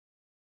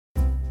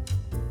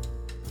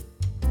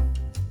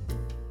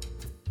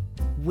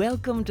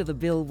Welcome to the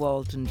Bill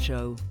Walton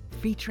Show,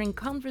 featuring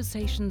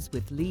conversations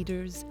with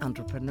leaders,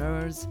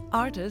 entrepreneurs,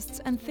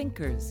 artists, and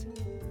thinkers.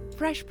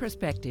 Fresh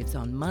perspectives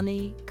on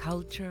money,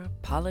 culture,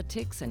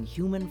 politics, and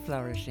human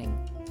flourishing.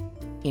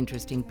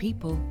 Interesting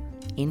people,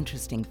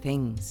 interesting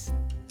things.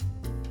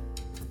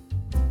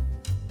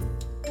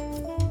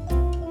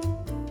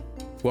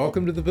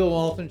 Welcome to the Bill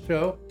Walton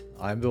Show.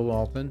 I'm Bill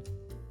Walton.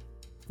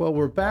 Well,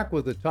 we're back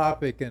with a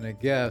topic and a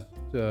guest.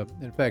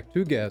 In fact,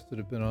 two guests that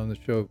have been on the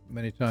show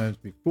many times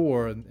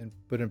before,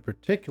 but in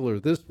particular,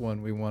 this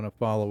one we want to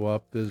follow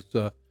up is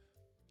a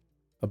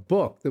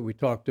book that we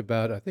talked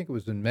about, I think it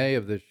was in May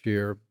of this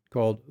year,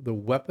 called The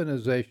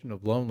Weaponization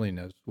of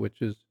Loneliness,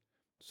 which is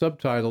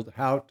subtitled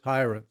How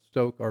Tyrants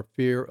Stoke Our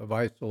Fear of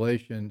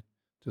Isolation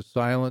to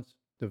Silence,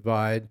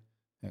 Divide,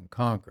 and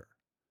Conquer.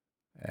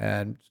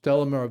 And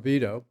Stella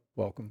Morabito,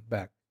 welcome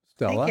back,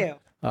 Stella. Thank you.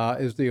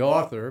 Is the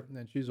author,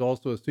 and she's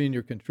also a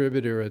senior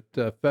contributor at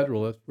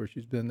Federalist, where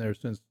she's been there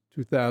since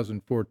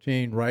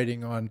 2014,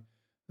 writing on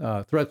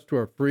threats to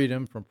our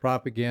freedom from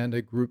propaganda,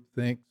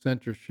 groupthink,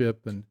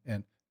 censorship,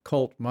 and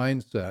cult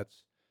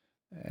mindsets.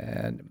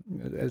 And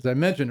as I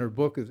mentioned, her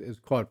book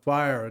is caught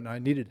fire, and I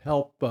needed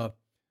help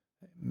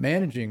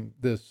managing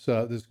this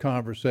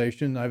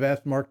conversation. I've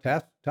asked Mark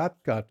Tapscott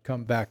to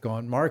come back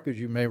on. Mark, as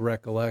you may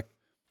recollect,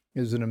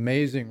 is an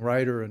amazing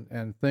writer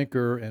and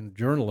thinker and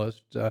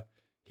journalist.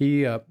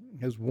 He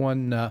has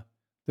won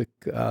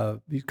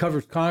he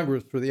covers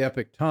Congress for the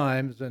Epic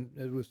Times and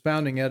was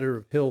founding editor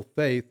of Hill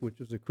Faith,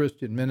 which is a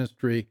Christian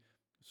ministry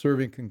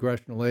serving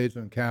congressional aides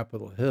on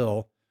Capitol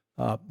Hill.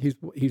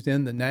 He's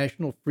in the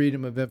National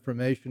Freedom of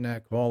Information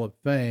Act Hall of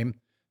Fame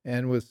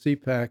and was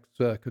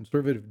CPAC's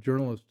Conservative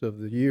Journalist of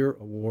the Year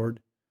Award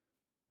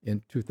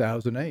in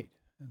 2008.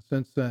 And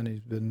since then,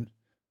 he's been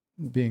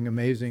being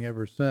amazing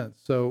ever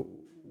since. So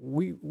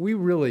we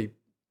really...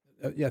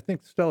 I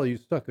think, Stella, you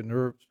struck a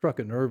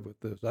nerve with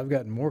this. I've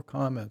gotten more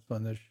comments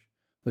on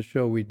the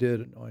show we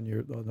did on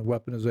the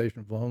weaponization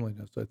of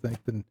loneliness, I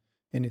think, than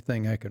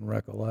anything I can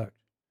recollect.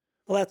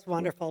 Well, that's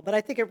wonderful. But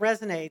I think it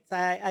resonates.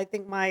 I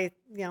think my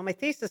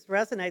thesis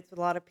resonates with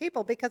a lot of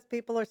people because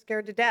people are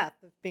scared to death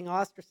of being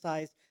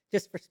ostracized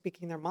just for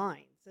speaking their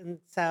minds. And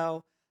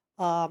so,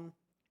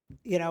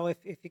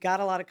 if you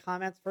got a lot of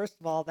comments, first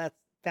of all, that's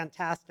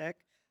fantastic.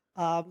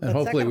 And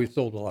hopefully we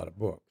sold a lot of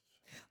books.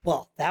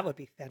 Well, that would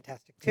be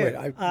fantastic too.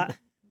 Wait,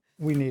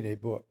 we need a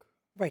book.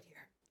 Right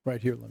here.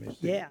 Right here, let me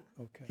see. Yeah.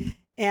 Okay.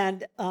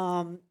 And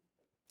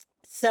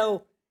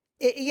so,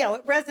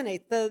 it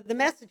resonates. The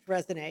message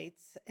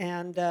resonates.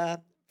 And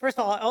first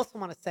of all, I also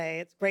want to say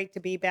it's great to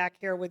be back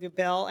here with you,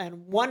 Bill,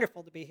 and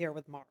wonderful to be here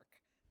with Mark.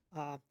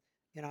 I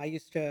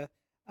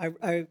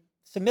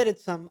submitted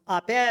some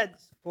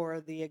op-eds for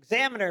the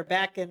Examiner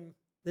back in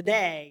the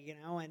day,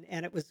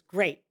 and it was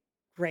great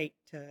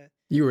to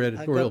you were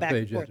editorial go back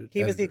page and forth. editor.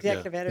 He was the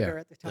executive editor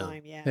at the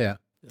time. Yeah.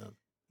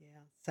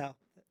 So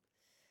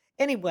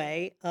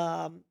anyway,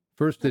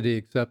 First, did he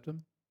accept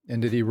them? And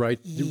did he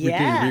write? Did he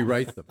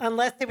rewrite them?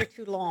 Unless they were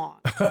too long.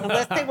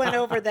 Unless they went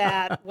over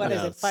that, what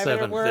is it,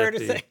 500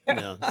 words?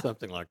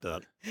 Something like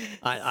that.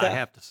 I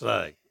have to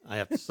say,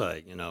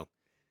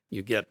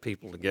 you get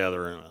people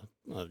together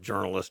in a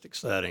journalistic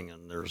setting,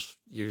 and there's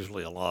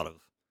usually a lot of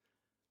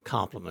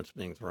compliments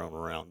being thrown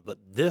around. But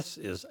this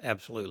is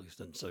absolutely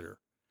sincere.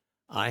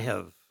 I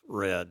have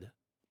read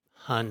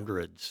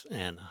hundreds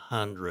and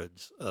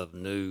hundreds of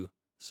new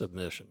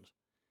submissions.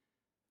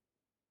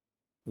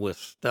 With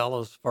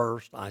Stella's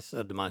first, I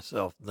said to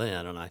myself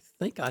then, and I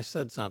think I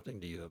said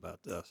something to you about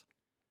this,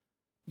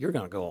 you're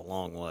going to go a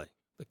long way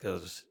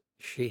because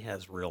she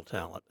has real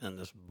talent. And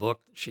this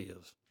book that she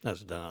has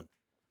done,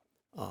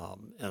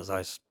 as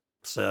I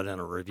said in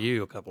a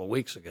review a couple of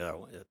weeks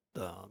ago,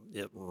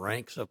 it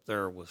ranks up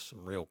there with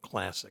some real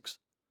classics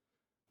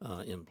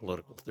in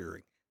political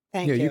theory.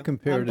 Thank you. Yeah, you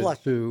compared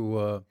it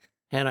to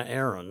Hannah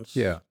Arendt's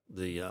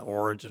The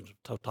Origins of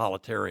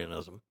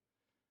Totalitarianism,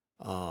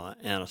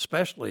 and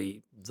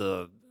especially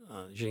the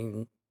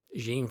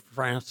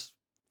Jean-Francois,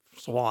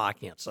 I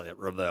can't say it,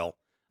 Revel,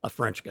 a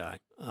French guy,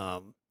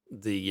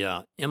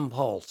 the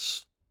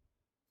impulse,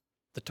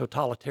 the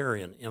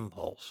totalitarian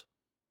impulse,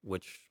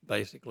 which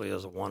basically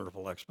is a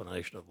wonderful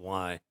explanation of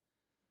why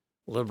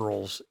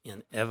liberals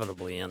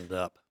inevitably end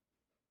up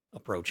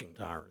approaching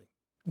tyranny.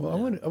 Well,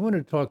 I want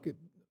to talk a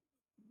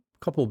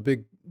couple of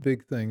big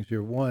things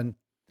here. One,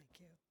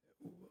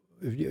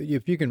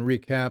 if you can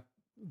recap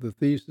the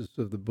thesis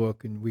of the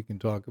book, and we can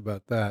talk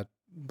about that.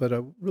 But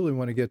I really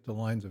want to get to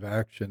lines of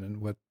action and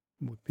what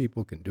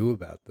people can do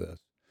about this.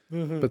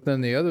 Mm-hmm. But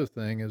then the other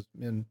thing is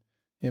in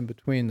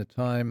between the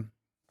time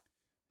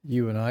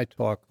you and I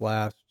talked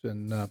last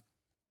and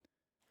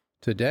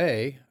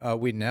today,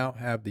 we now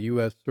have the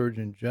U.S.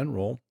 Surgeon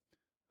General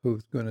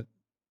who's going to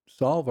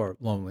solve our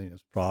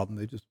loneliness problem.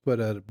 They just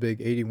put out a big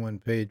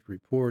 81-page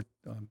report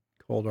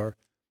called our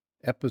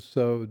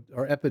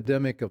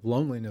Epidemic of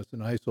Loneliness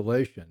and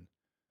Isolation.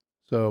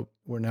 So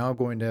we're now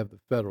going to have the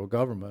federal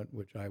government,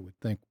 which I would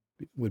think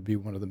would be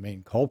one of the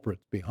main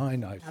culprits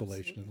behind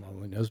isolation and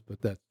loneliness,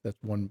 but that's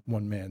one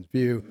man's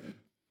view.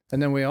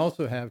 And then we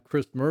also have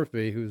Chris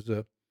Murphy,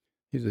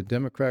 he's a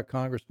Democrat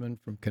congressman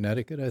from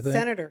Connecticut, I think.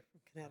 Senator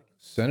from Connecticut.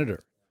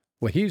 Senator.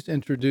 Well, he's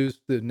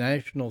introduced the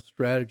National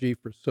Strategy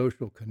for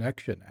Social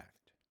Connection Act.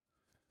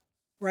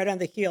 Right on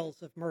the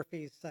heels of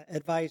Murphy's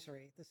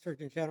advisory, the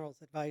Surgeon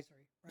General's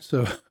advisory.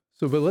 Right.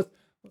 But let's.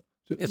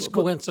 It's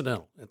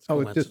coincidental. It's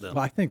coincidental.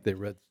 I think they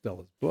read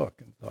Stella's book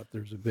and thought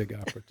there's a big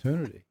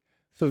opportunity.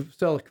 So,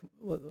 Stella,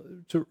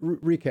 to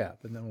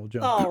recap, and then we'll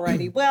jump. All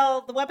righty.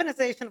 Well, the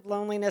weaponization of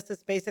loneliness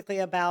is basically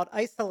about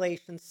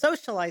isolation,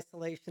 social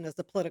isolation as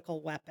a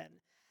political weapon.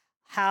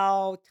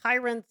 How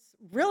tyrants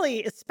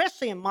really,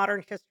 especially in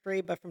modern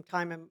history, but from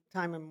time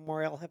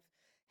immemorial,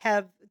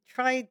 have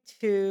tried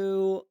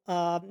to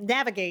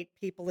navigate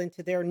people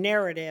into their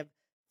narrative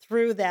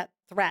through that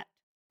threat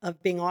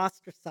of being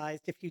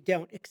ostracized if you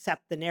don't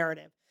accept the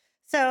narrative.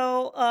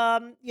 So,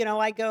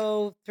 I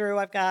go through,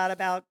 I've got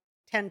about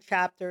 10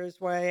 chapters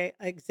where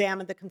I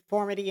examine the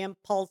conformity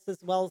impulse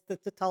as well as the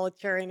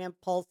totalitarian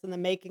impulse and the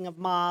making of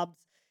mobs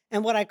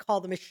and what I call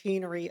the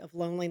machinery of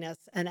loneliness,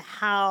 and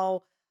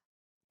how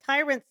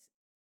tyrants,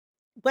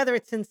 whether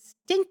it's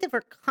instinctive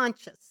or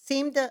conscious,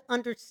 seem to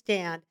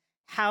understand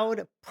how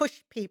to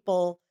push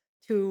people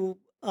to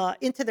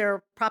into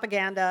their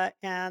propaganda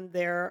and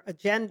their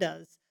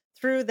agendas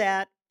through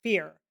that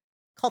fear,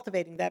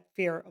 cultivating that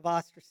fear of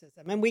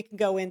ostracism. And we can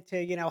go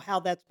into, how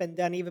that's been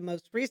done even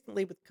most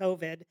recently with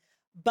COVID.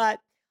 But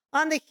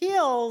on the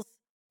heels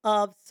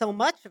of so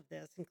much of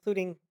this,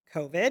 including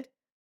COVID,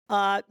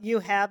 you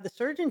have the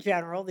Surgeon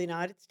General of the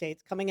United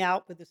States coming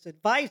out with this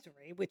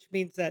advisory, which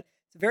means that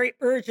it's a very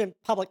urgent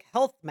public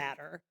health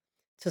matter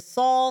to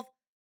solve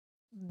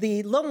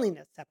the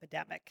loneliness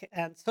epidemic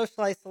and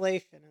social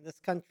isolation in this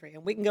country.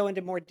 And we can go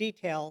into more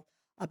detail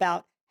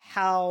about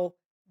how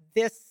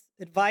this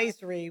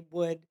advisory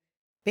would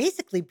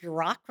basically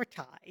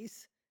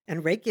bureaucratize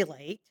and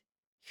regulate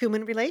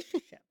human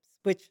relationships,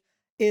 which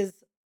is,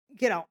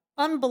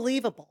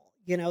 unbelievable,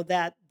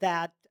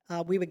 that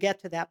we would get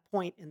to that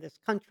point in this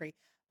country.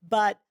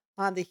 But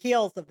on the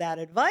heels of that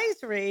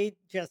advisory,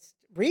 just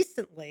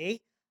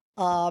recently,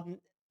 Chris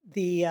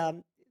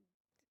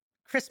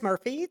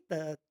Murphy,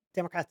 the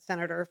Democrat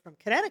senator from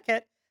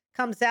Connecticut,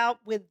 comes out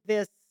with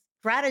this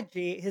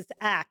strategy, his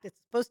act. It's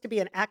supposed to be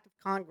an act of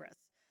Congress.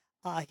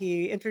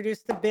 He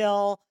introduced a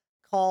bill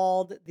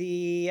called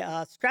the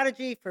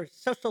Strategy for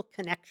Social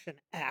Connection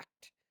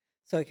Act.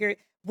 So here,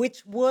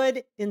 which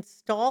would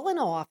install an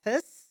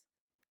office.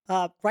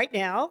 Right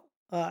now,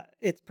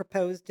 it's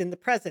proposed in the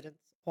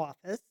president's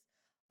office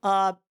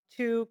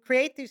to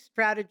create these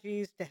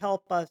strategies to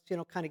help us,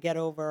 kind of get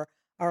over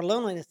our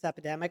loneliness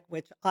epidemic,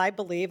 which I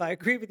believe, I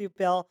agree with you,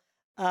 Bill,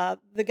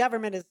 the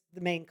government is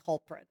the main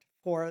culprit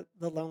for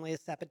the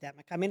loneliness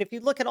epidemic. I mean, if you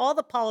look at all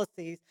the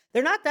policies,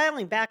 they're not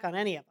dialing back on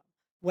any of them,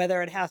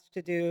 whether it has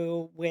to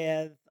do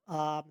with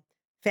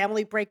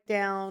family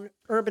breakdown,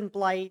 urban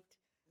blight,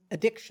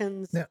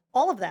 addictions,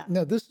 all of that.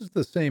 Now, this is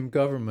the same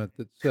government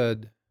that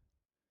said,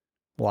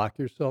 lock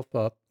yourself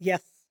up.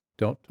 Yes.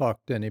 Don't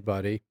talk to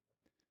anybody.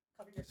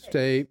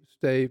 Stay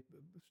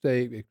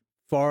as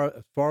far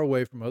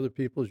away from other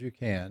people as you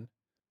can.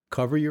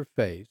 Cover your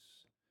face.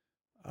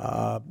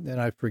 And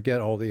I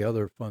forget all the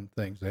other fun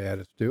things they had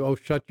us do. Oh,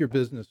 shut your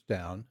business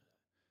down,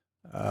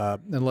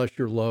 unless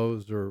you're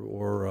Lowe's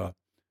or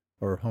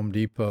Home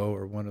Depot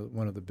or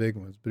one of the big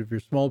ones. But if you're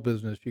a small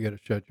business, you got to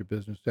shut your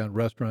business down.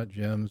 Restaurant,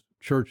 gyms,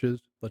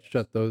 churches, let's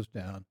shut those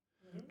down.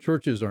 Mm-hmm.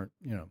 Churches aren't,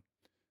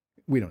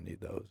 we don't need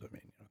those. I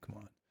mean, come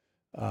on.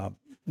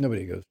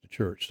 Nobody goes to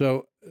church.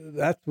 So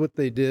that's what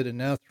they did. And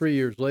now 3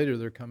 years later,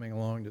 they're coming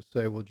along to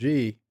say, well,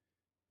 gee,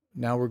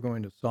 now we're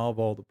going to solve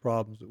all the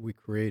problems that we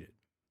created.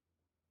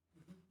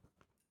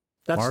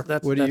 Mark,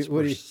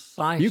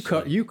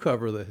 you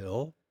cover the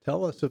Hill.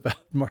 Tell us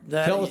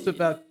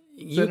about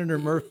Senator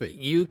Murphy.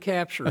 You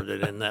captured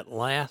it in that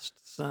last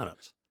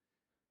sentence.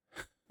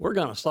 We're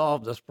going to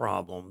solve this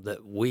problem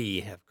that we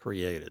have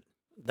created.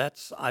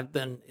 I've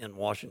been in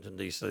Washington,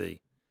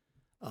 D.C.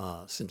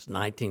 Since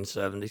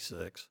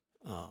 1976,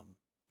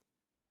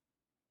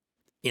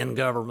 in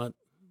government,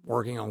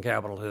 working on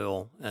Capitol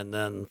Hill, and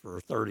then for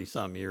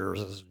 30-some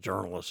years as a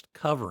journalist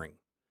covering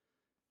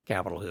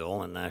Capitol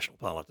Hill and national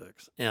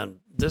politics. And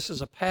this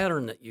is a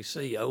pattern that you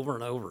see over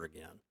and over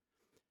again.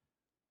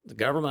 The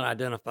government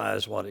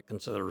identifies what it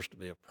considers to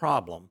be a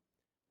problem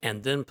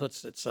and then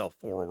puts itself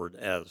forward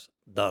as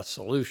the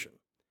solution.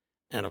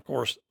 And of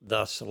course,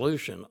 the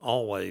solution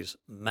always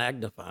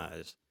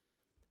magnifies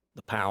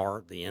the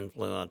power, the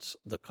influence,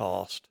 the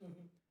cost,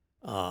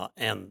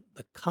 and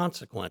the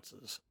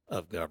consequences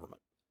of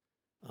government.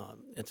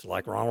 It's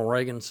like Ronald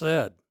Reagan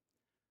said,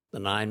 the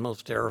 9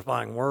 most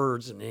terrifying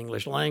words in the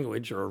English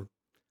language are,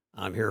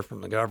 I'm here from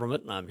the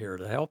government and I'm here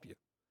to help you.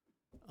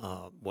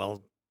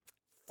 Well,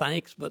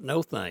 thanks, but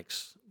no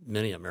thanks,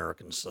 many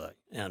Americans say,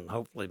 and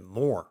hopefully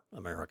more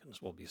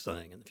Americans will be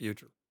saying in the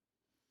future.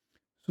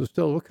 So,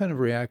 Stella, what kind of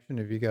reaction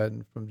have you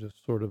gotten from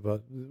just sort of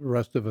the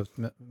rest of us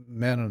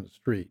men on the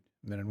street,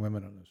 men and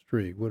women on the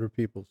street? What are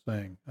people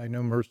saying? I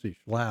know Mercy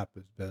Schlapp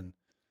has been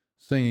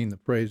singing the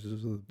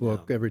praises of the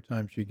book Yeah. every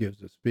time she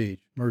gives a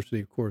speech.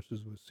 Mercy, of course,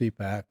 is with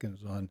CPAC and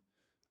is on,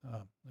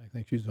 I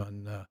think she's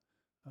on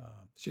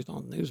She's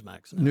on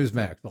Newsmax now. I think.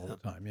 Newsmax all Yeah. the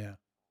time. Yeah.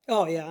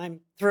 Oh yeah,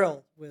 I'm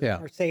thrilled with Yeah.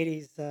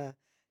 Mercedes,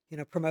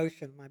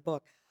 promotion of my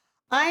book.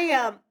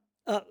 I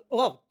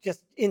well,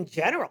 just in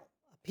general,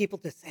 people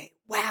just say,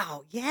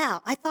 "Wow, yeah,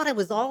 I thought I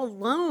was all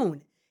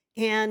alone,"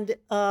 and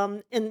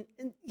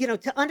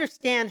to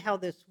understand how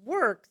this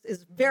works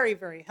is very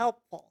very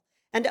helpful,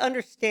 and to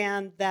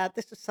understand that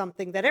this is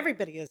something that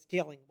everybody is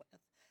dealing with.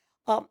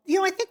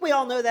 I think we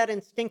all know that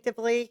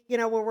instinctively,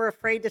 where we're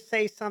afraid to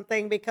say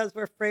something because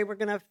we're afraid we're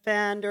going to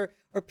offend or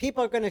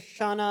people are going to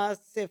shun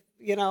us if,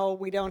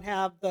 we don't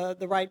have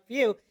the right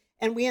view.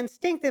 And we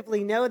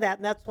instinctively know that.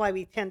 And that's why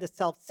we tend to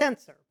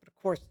self-censor. But of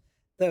course,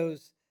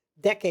 those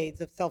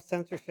decades of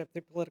self-censorship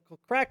through political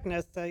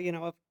correctness,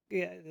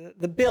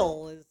 the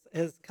bill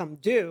has come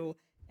due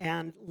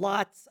and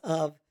lots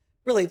of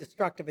really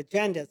destructive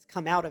agendas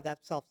come out of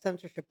that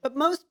self-censorship. But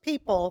most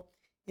people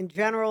in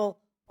general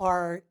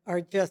are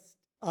just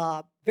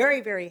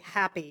very very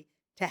happy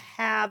to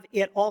have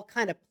it all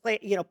kind of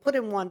put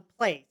in one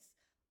place.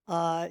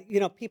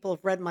 People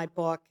have read my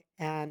book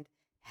and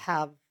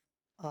have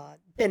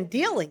been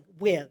dealing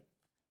with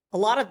a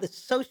lot of the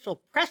social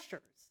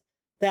pressures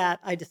that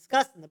I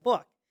discuss in the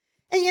book.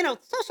 And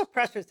social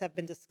pressures have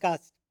been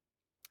discussed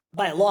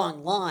by a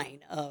long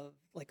line of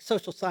like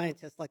social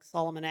scientists like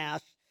Solomon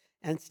Asch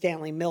and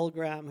Stanley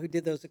Milgram, who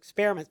did those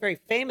experiments, very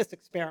famous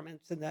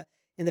experiments in the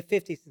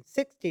 50s and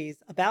 60s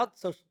about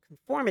social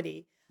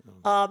conformity.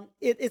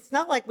 It's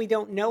not like we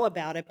don't know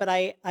about it, but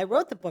I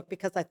wrote the book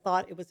because I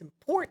thought it was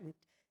important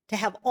to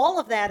have all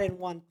of that in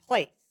one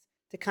place,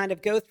 to kind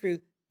of go through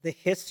the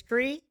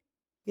history,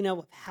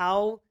 of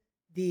how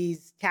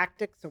these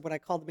tactics, or what I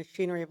call the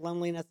machinery of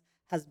loneliness,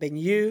 has been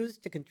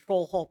used to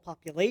control whole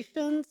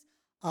populations,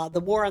 the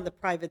war on the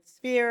private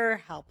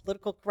sphere, how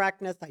political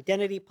correctness,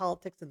 identity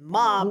politics, and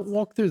mobs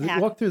Walk through the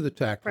act-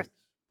 tactics.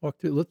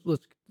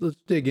 Let's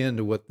dig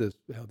into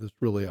how this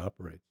really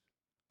operates.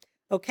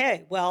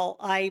 Okay, well,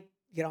 I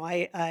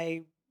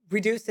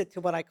reduce it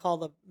to what I call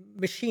the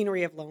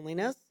machinery of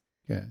loneliness.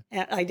 Okay.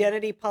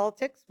 Identity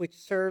politics, which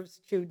serves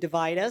to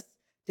divide us,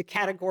 to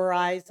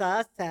categorize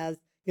us as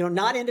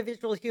not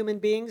individual human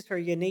beings who are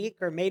unique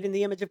or made in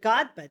the image of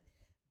God, but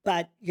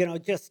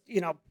just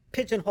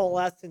pigeonhole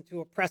us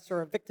into oppressor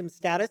or victim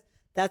status.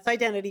 That's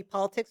identity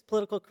politics.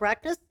 Political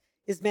correctness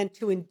is meant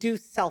to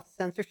induce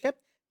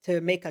self-censorship, to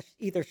make us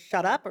either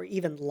shut up or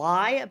even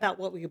lie about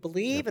what we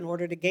believe in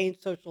order to gain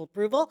social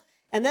approval.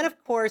 And then,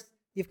 of course,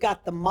 you've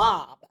got the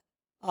mob.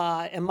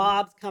 And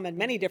mobs come in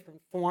many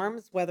different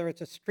forms, whether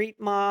it's a street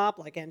mob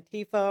like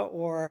Antifa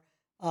or,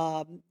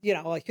 a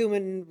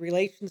human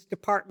relations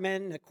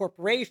department, a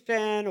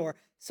corporation, or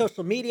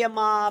social media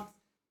mobs.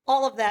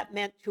 All of that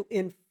meant to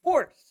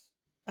enforce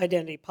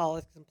identity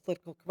politics and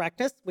political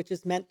correctness, which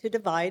is meant to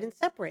divide and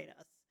separate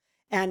us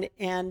and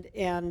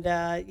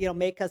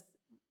make us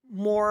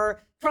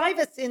drive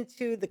us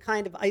into the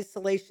kind of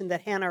isolation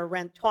that Hannah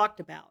Arendt talked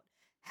about,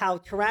 how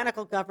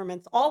tyrannical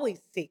governments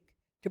always seek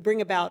to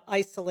bring about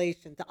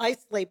isolation, to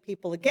isolate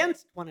people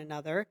against one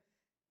another,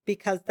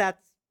 because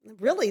that's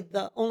really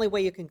the only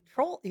way you can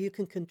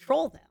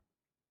control them.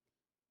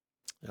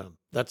 Yeah,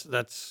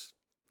 that's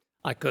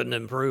I couldn't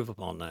improve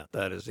upon that.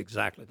 That is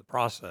exactly the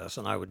process.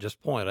 And I would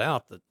just point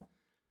out that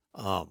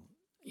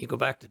you go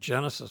back to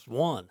Genesis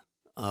 1.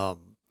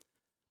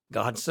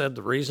 God said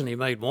the reason he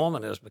made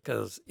woman is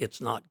because it's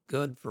not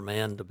good for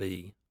man to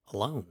be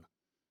alone.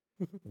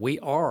 We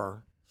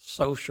are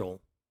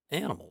social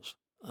animals.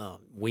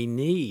 We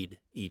need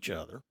each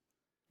other.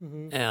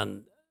 Mm-hmm.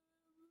 And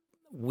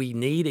we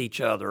need each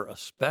other,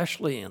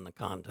 especially in the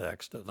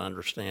context of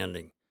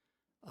understanding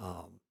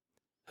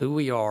who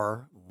we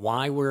are,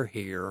 why we're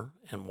here,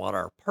 and what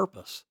our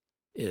purpose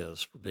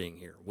is for being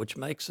here, which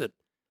makes it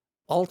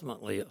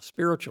ultimately a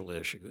spiritual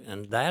issue.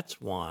 And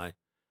that's why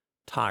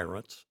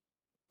tyrants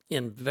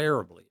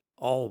invariably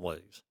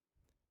always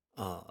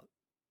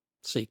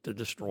seek to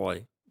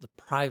destroy the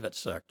private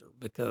sector,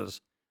 because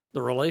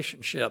the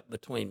relationship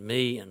between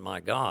me and my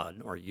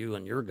God, or you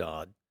and your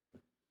God,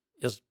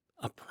 is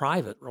a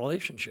private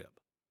relationship.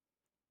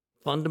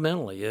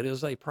 Fundamentally, it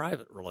is a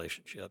private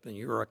relationship, and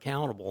you're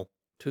accountable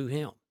to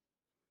him.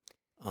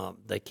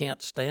 They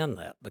can't stand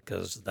that,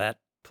 because that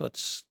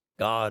puts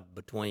God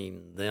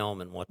between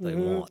them and what they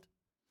want,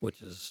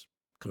 which is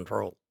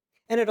control.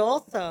 And it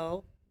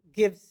also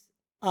gives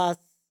us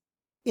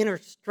inner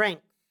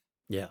strength.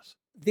 Yes.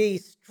 The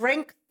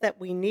strength that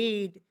we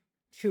need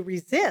to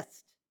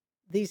resist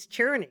these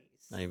tyrannies.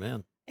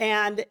 Amen.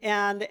 And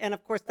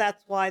of course,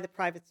 that's why the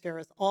private sphere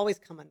has always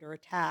come under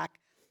attack.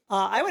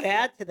 I would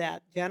add to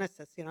that,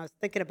 Genesis, I was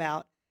thinking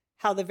about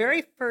how the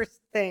very first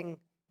thing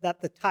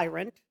that the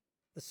tyrant,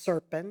 the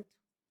serpent,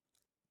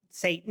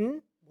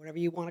 Satan, whatever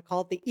you want to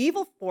call it, the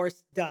evil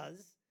force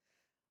does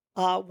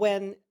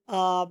when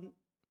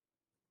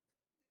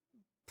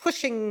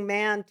pushing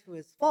man to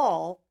his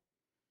fall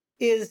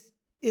is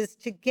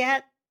to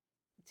get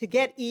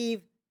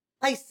Eve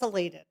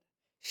isolated.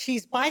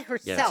 She's by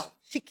herself.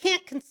 Yes. she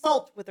can't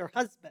consult with her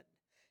husband.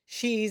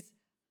 She's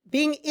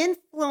being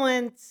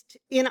influenced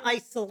in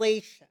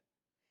isolation.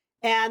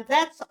 And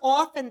that's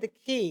often the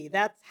key.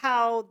 That's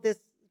how this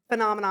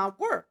phenomenon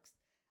works.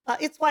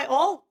 It's why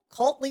all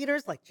cult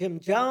leaders like Jim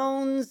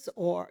Jones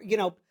or,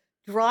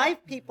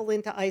 drive people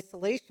into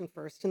isolation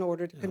first in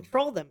order to Yeah.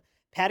 control them.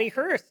 Patty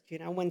Hearst,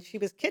 when she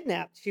was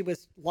kidnapped, she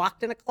was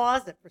locked in a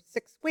closet for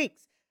 6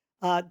 weeks,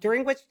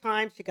 during which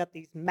time she got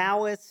these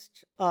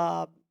Maoist,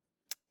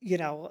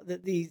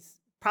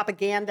 these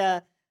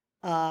propaganda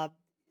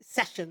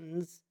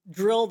sessions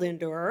drilled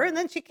into her. And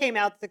then she came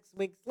out 6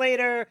 weeks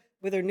later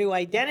with her new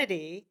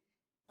identity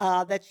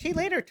that she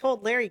later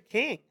told Larry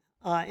King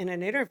in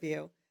an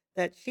interview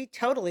that she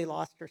totally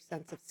lost her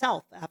sense of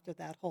self after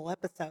that whole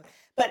episode.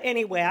 But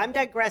anyway, I'm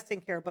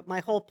digressing here. But my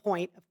whole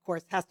point, of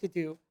course, has to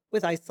do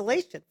with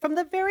isolation from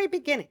the very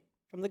beginning,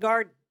 from the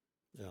garden.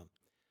 Yeah.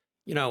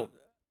 You know,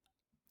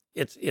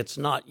 it's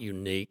not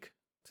unique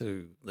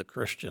to the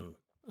Christian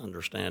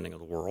understanding of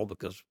the world,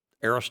 because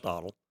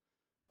Aristotle,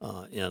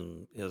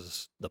 in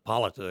the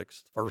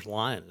Politics, the first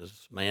line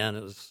is, man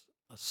is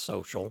a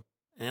social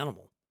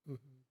animal.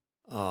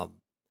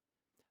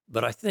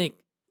 But I think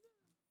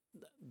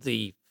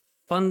the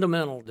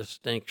fundamental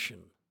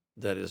distinction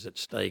that is at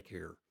stake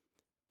here,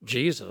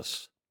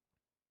 Jesus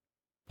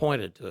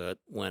pointed to it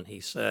when he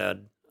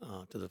said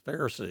to the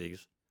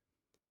Pharisees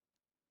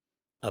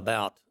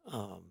about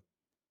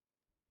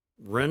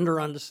render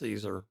unto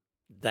Caesar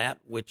that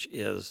which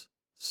is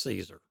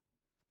Caesar,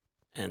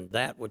 and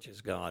that which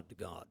is God to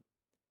God.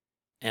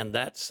 And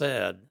that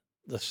said,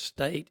 the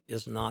state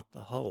is not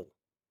the whole.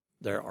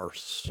 There are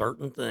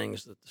certain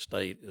things that the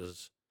state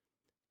is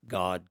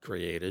God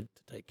created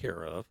to take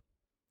care of,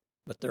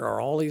 but there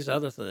are all these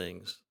other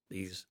things,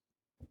 these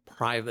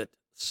private,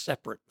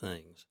 separate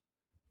things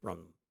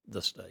from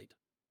the state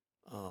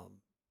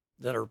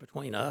that are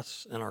between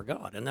us and our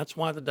God. And that's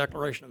why the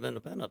Declaration of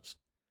Independence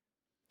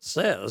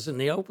says in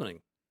the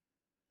opening,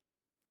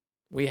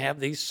 we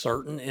have these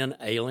certain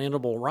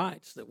inalienable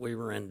rights that we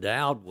were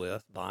endowed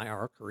with by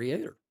our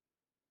Creator.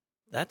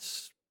 That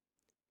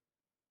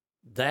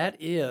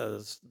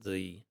is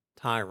the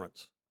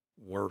tyrant's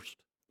worst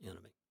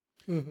enemy.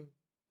 Mm-hmm.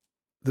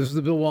 This is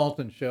the Bill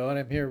Walton Show, and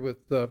I'm here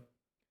with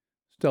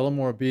Stella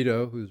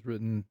Morabito, who's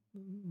written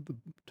the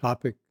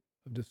topic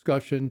of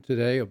discussion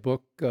today, a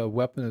book,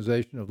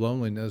 Weaponization of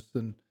Loneliness,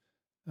 and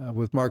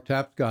with Mark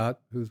Tapscott,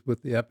 who's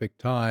with the Epic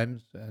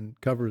Times and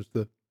covers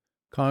the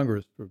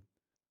Congress.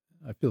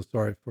 I feel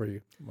sorry for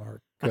you,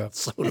 Mark.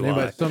 So do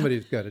I.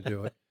 Somebody's got to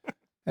do it.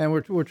 And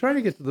we're trying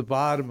to get to the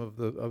bottom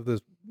of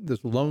this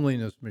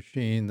loneliness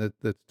machine that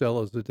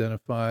Stella's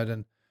identified,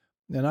 and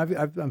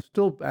I'm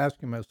still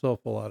asking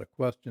myself a lot of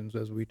questions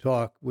as we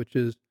talk, which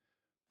is,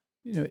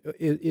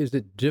 is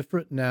it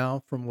different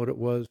now from what it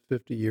was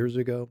 50 years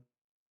ago?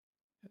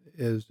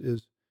 Is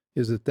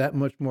it that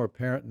much more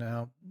apparent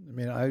now? I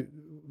mean,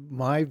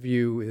 my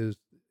view is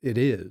it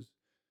is,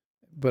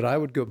 but I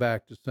would go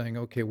back to saying,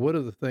 okay, what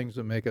are the things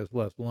that make us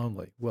less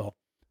lonely? Well,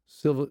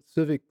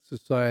 civic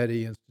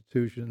society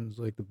institutions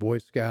like the Boy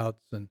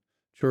Scouts and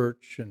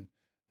church and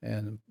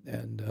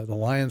the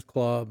Lions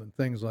Club and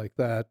things like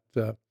that.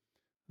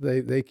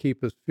 They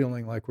keep us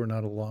feeling like we're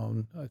not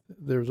alone.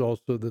 There's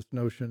also this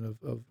notion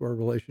of our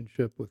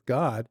relationship with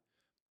God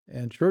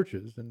and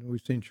churches, and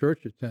we've seen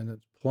church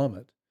attendance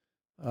plummet.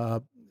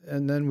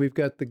 And then we've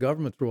got the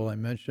government's role. I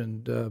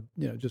mentioned,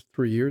 just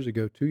 2 years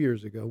ago,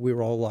 we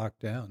were all locked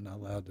down, not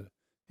allowed to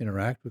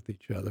interact with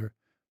each other.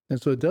 And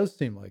so it does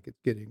seem like it's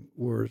getting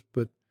worse,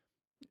 but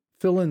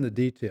fill in the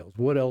details.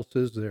 What else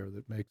is there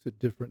that makes it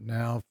different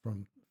now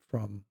from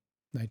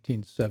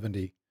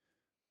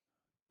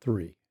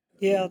 1973?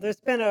 Yeah,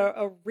 there's been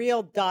a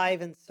real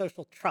dive in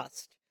social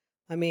trust.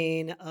 I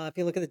mean, if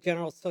you look at the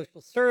General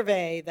Social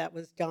Survey that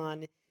was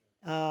done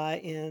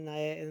in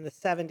the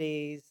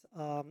 70s,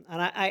 and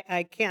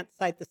I can't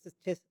cite the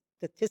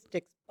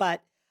statistics,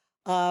 but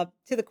to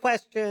the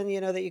question,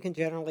 that you can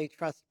generally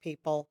trust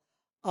people,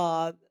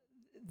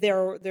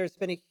 there's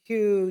been a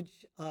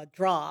huge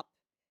drop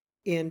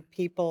in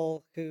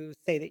people who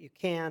say that you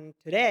can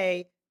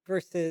today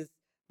versus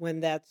when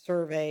that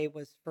survey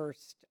was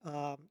first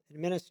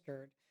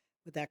administered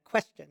with that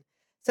question.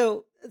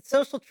 So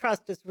social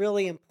trust is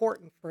really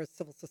important for a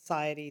civil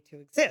society to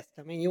exist.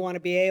 I mean, you want to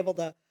be able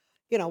to,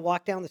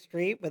 walk down the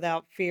street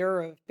without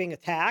fear of being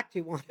attacked.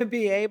 You want to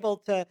be able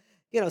to,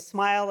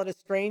 smile at a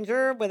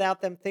stranger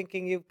without them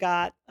thinking you've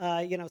got,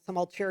 some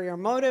ulterior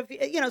motive.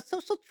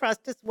 Social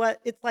trust is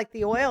it's like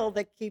the oil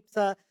that keeps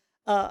a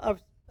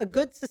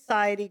good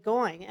society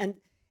going.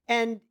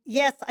 And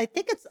yes, I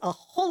think it's a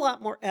whole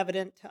lot more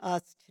evident to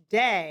us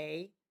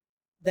today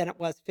than it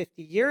was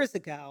 50 years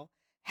ago.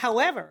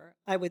 However,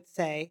 I would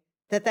say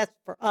that that's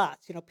for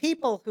us,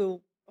 people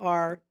who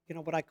are,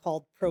 what I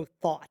call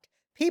pro-thought,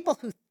 people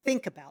who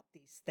think about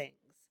these things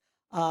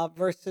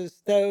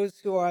versus those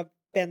who have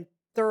been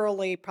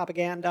thoroughly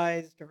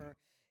propagandized or,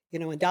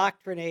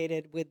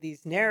 indoctrinated with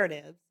these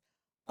narratives,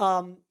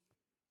 don't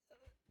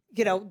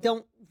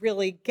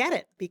really get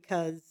it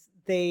because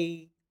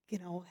they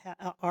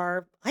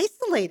are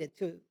isolated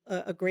to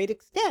a great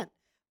extent,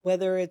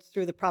 whether it's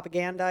through the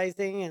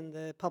propagandizing in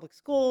the public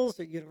schools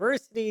or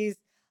universities,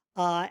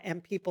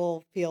 and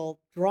people feel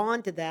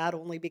drawn to that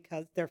only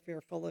because they're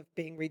fearful of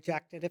being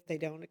rejected if they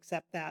don't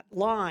accept that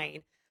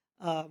line.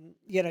 Well,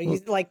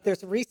 Like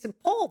there's a recent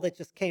poll that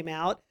just came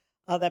out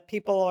that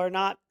people are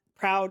not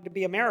proud to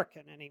be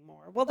American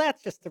anymore. Well,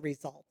 that's just the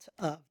result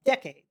of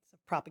decades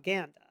of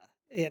propaganda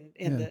in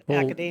and the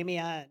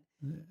academia.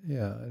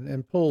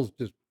 and polls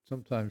just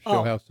sometimes show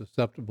Oh, how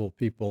susceptible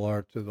people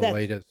are to the that's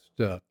latest.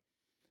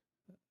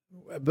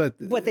 But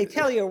what they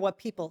tell you or what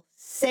people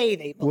say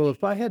they well,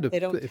 believe. They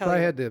don't if tell I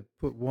you. had to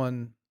put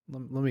one,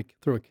 let me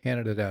throw a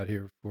candidate out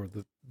here for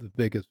the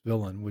biggest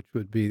villain, which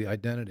would be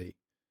identity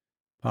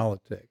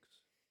politics,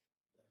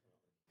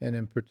 and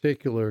in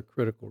particular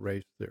critical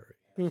race theory,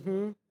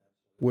 Mm-hmm.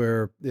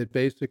 where it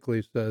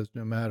basically says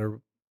no matter,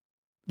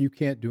 you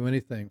can't do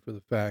anything for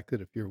the fact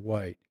that if you're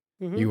white,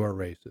 Mm-hmm. you are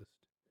racist,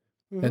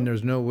 Mm-hmm. and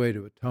there's no way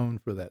to atone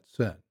for that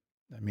sin.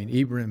 I mean,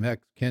 Ibram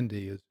X.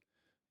 Kendi is,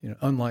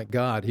 unlike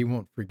God, he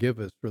won't forgive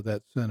us for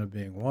that sin of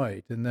being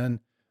white. And then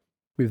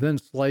we've then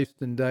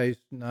sliced and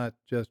diced not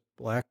just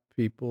black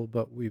people,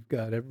 but we've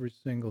got every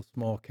single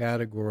small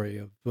category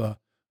of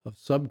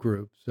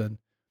subgroups, and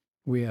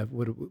we have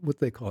what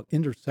they call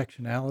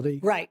intersectionality.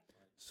 Right.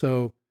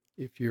 So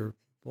if you're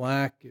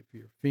black, if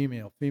you're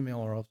female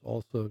are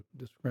also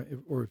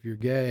or if you're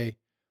gay,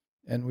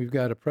 and we've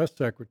got a press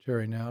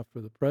secretary now for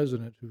the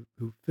president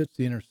who fits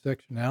the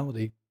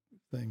intersectionality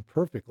thing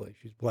perfectly.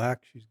 She's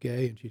black, she's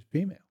gay, and she's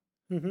female.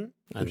 Mm-hmm. So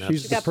And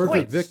she's You the got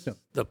perfect points. victim.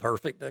 the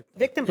perfect victim.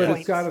 Victim But Yes.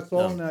 it's got points. us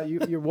all Yeah. now.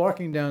 You're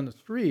walking down the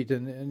street,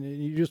 and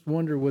you just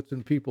wonder what's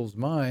in people's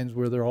minds,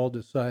 where they're all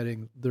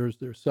deciding they're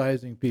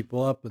sizing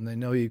people up, and they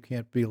know you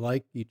can't be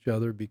like each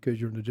other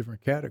because you're in a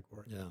different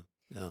category. Yeah.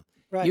 Yeah.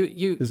 Right.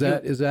 Is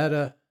that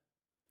a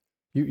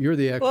you're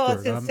the expert? Well,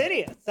 it's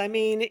insidious. I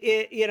mean,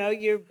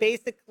 you're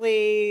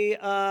basically,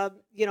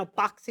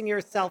 boxing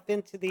yourself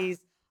into these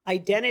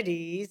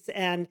identities,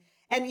 and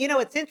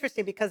it's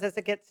interesting because as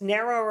it gets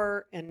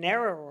narrower and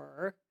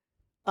narrower,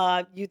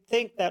 you'd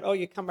think that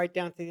you come right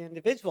down to the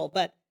individual,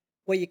 but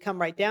what you come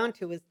right down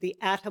to is the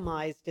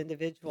atomized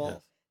individual,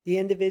 Yes. the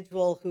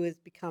individual who has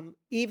become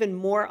even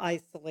more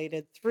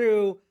isolated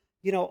through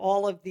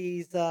all of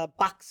these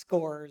box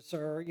scores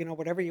or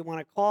whatever you want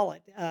to call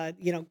it,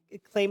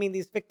 claiming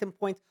these victim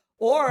points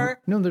or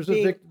No, there's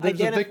being a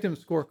identif- victim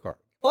scorecard.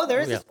 Oh,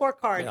 there is Yeah. a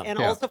scorecard, Yeah. and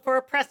Yeah. also for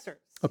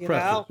oppressors.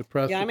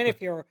 Oppressors. I mean,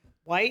 if you're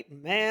white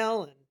and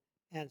male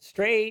and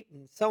straight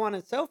and so on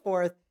and so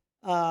forth,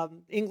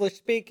 English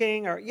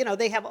speaking, or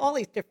they have all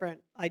these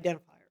different identifiers.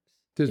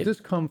 Does It-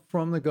 this come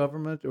from the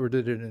government, or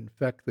did it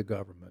infect the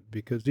government?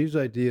 Because these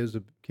ideas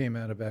came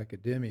out of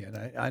academia, and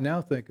I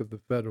now think of the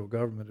federal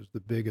government as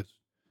the biggest,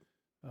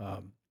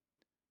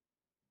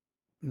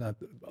 not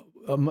the,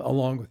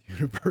 along with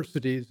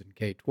universities and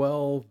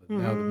K-12 and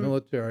now the Mhm.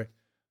 military.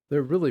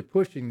 They're really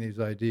pushing these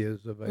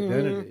ideas of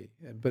identity,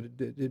 but it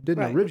didn't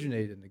Right.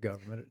 originate in the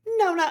government.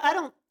 No, I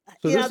don't.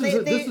 So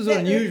this is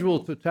unusual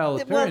Well,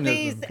 totalitarianism.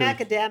 these 'Cause-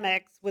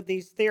 academics with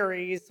these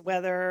theories,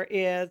 whether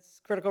it's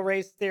critical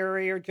race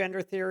theory or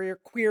gender theory or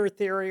queer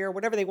theory or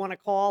whatever they want to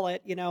call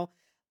it, it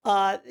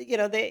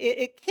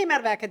came out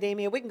of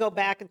academia. We can go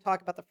back and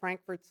talk about the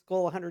Frankfurt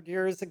School 100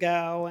 years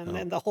ago, and Oh.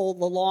 then the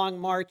long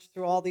march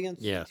through all the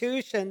Yes.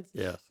 institutions.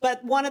 Yes.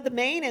 But one of the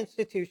main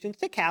institutions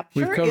to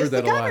capture We've covered is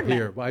the that a lot government.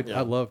 here. I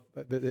Yeah. love,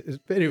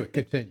 anyway,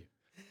 continue.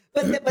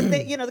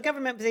 The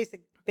government was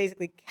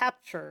basically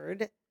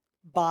captured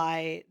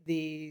by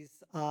these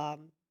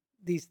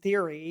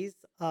theories.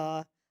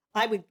 I'm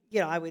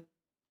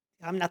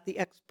not the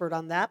expert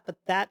on that, but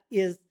that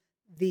is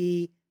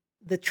the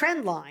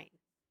trend line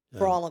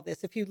for Yeah. all of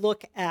this. If you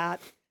look at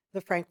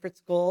the Frankfurt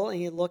School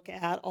and you look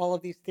at all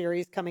of these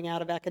theories coming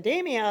out of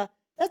academia,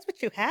 that's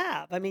what you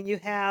have. I mean, you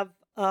have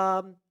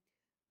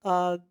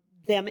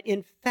them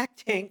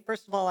infecting,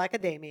 first of all,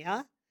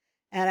 academia,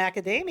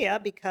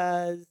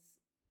 because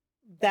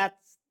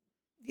that's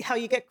how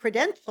you get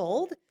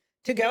credentialed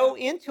to go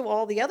into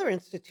all the other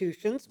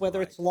institutions, whether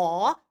Right. it's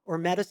law or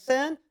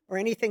medicine or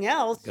anything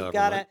else. You've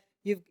got to,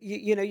 Government.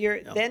 you're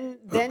Yeah.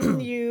 then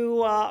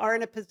you are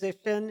in a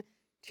position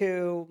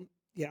to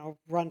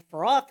run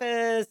for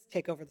office,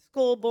 take over the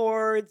school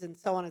boards, and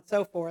so on and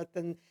so forth,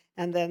 and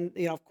then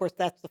of course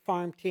that's the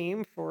farm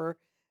team for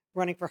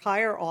running for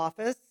higher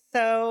office.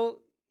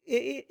 So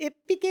it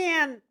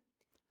began,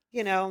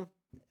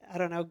 I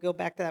don't know, go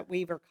back to that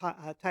Weaver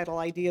title,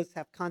 ideas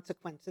have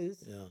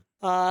consequences. Yeah.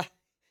 But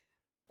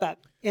But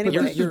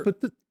anyway, go ahead,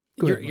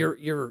 Mark.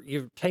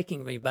 You're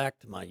taking me back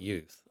to my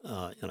youth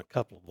in a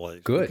couple of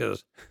ways. Good.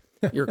 Because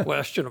your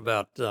question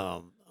about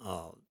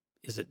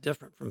is it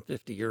different from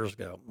 50 years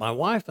ago? My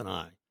wife and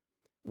I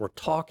were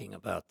talking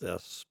about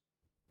this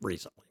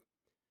recently,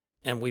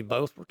 and we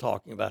both were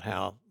talking about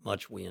how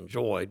much we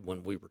enjoyed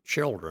when we were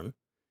children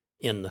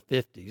in the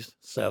 50s,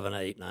 7,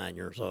 8, 9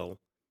 years old.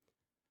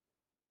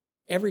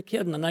 Every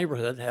kid in the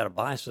neighborhood had a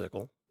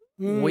bicycle.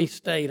 We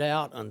stayed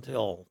out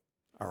until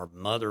our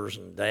mothers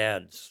and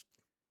dads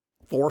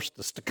forced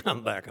us to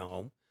come back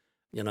home,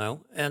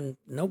 and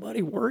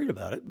nobody worried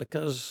about it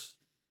because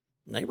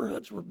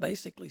neighborhoods were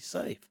basically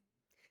safe.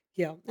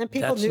 Yeah, and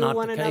people That's knew not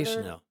one the case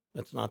another. now.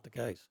 That's not the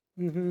case.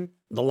 Mm-hmm.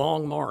 The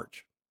Long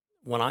March,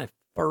 when I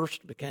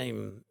first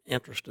became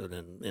interested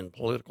in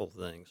political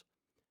things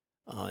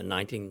in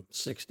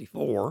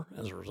 1964,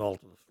 as a result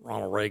of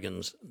Ronald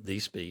Reagan's The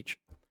Speech,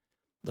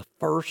 the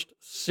first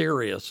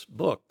serious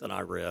book that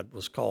I read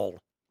was called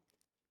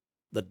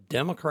The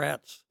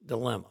Democrat's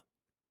Dilemma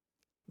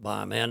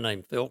by a man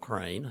named Phil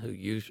Crane,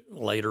 who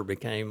later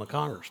became a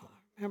congressman.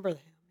 Remember him?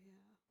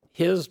 Yeah.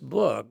 His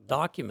book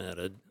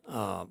documented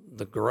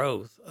the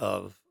growth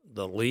of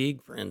the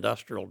League for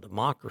Industrial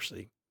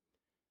Democracy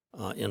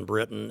in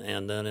Britain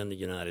and then in the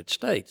United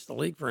States. The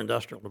League for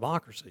Industrial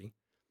Democracy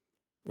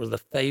was the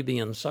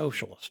Fabian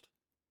Socialist.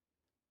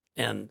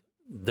 And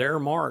their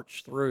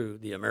march through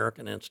the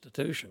American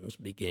institutions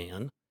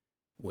began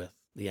with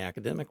the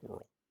academic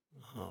world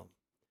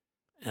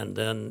and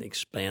then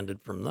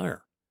expanded from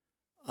there.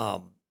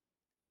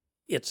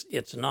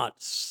 It's not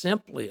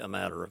simply a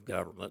matter of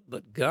government,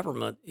 but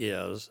government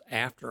is,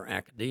 after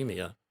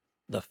academia,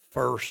 the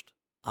first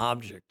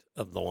object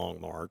of the Long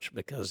March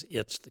because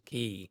it's the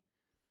key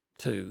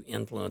to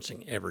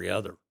influencing every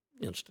other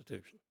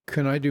institution.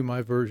 Can I do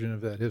my version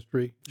of that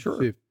history?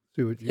 Sure.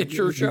 See what you, It's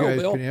your you show,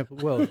 guys Bill. can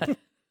well,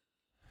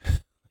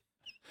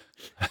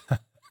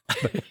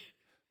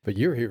 but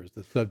you're here as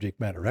the subject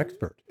matter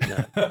expert.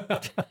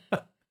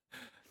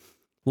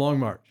 Long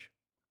March,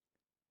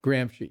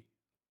 Gramsci,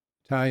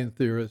 Italian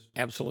theorist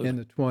Absolutely. in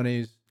the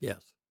 20s.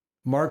 Yes.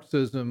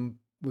 Marxism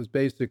was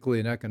basically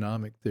an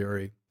economic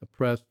theory,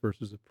 oppressed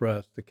versus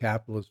oppressed, the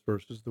capitalists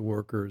versus the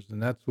workers,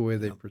 and that's the way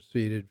they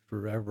proceeded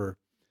forever.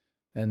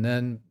 And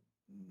then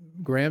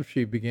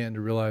Gramsci began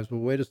to realize,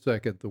 well, wait a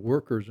second, the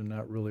workers are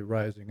not really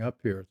rising up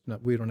here. It's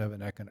not, we don't have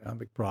an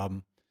economic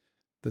problem.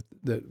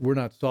 That we're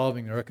not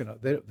solving their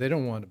economic. They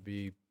don't want to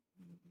be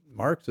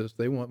Marxists.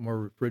 They want more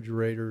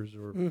refrigerators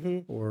or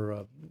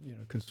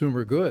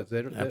consumer goods.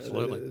 They don't,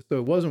 Absolutely. So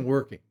it wasn't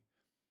working.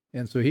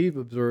 And so he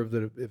observed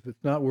that if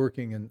it's not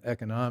working in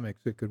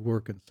economics, it could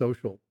work in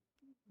social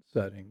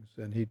settings.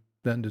 And he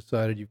then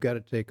decided you've got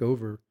to take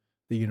over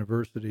the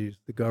universities,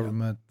 the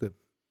government, the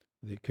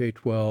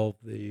K-12,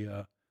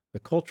 the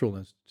cultural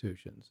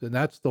institutions. And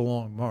that's the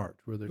Long March,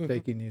 where they're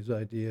taking these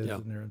ideas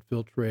and they're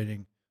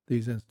infiltrating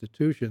these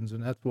institutions.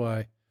 And that's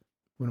why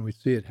when we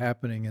see it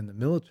happening in the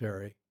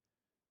military,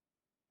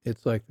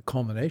 it's like the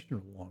culmination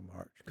of the Long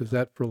March, because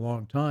that for a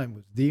long time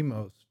was the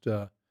most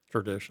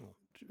traditional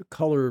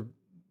color,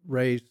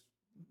 race,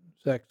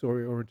 sex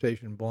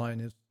orientation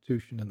blind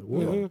institution in the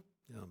world.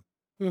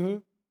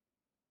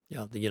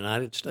 Yeah, the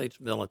United States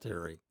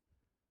military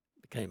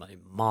became a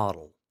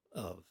model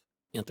of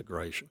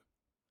integration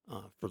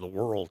for the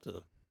world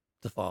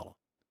to follow.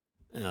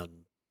 And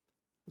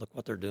look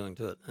what they're doing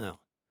to it now.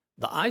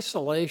 The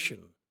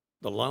isolation,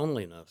 the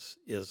loneliness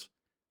is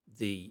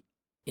the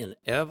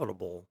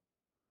inevitable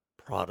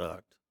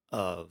product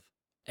of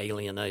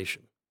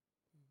alienation.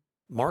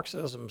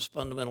 Marxism's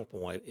fundamental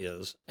point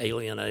is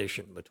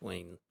alienation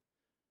between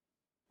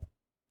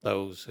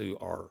those who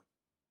are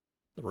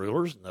the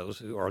rulers and those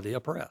who are the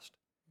oppressed.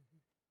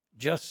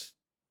 Just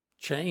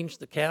change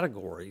the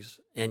categories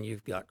and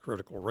you've got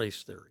critical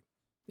race theory.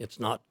 It's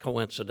not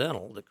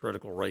coincidental that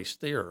critical race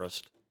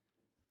theorists,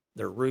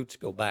 their roots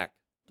go back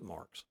to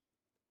Marx.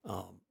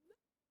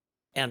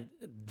 And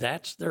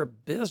that's their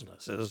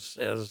business,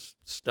 as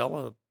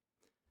Stella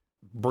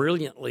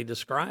brilliantly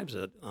describes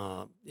it.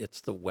 It's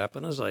the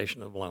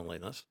weaponization of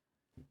loneliness,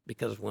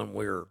 because when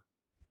we're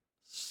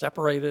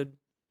separated,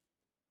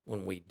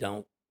 when we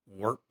don't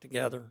work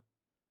together,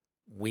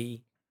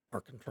 we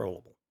are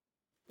controllable.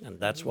 And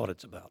that's what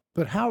it's about.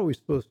 But how are we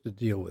supposed to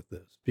deal with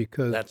this?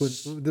 Because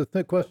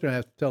the question I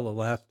asked Stella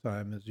last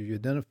time is, you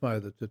identify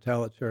the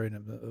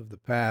totalitarianism of the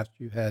past.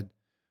 You had,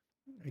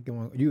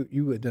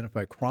 you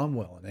identify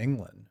Cromwell in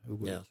England,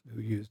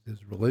 who used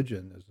his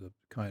religion as a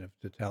kind of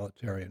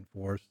totalitarian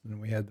force.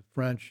 And we had the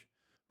French,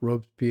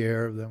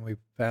 Robespierre. Then we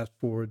fast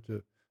forward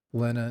to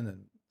Lenin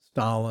and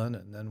Stalin,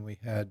 and then we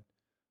had,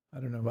 I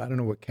don't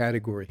know what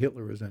category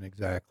Hitler was in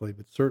exactly,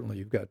 but certainly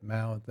you've got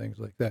Mao and things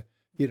like that.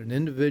 You had an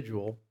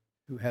individual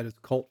who had his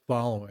cult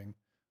following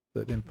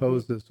that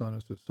imposed this on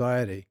a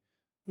society.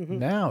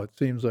 Now it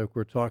seems like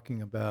we're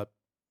talking about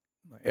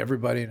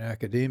everybody in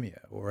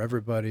academia or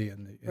everybody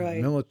in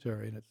the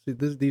military, and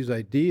it's these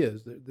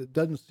ideas that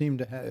doesn't seem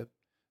to have.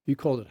 You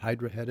called it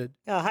hydra-headed.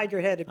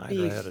 Hydra-headed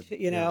beast.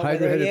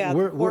 Hydra-headed.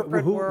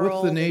 Corporate world.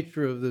 What's the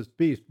nature of this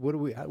beast? What do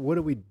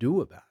we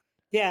do about it?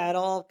 Yeah, it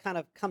all kind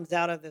of comes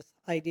out of this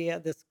idea,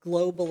 this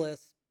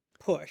globalist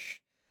push.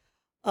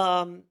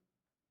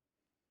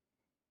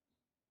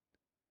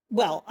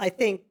 Well, I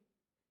think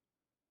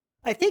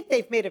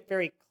they've made it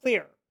very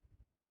clear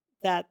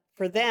that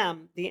for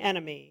them, the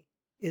enemy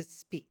is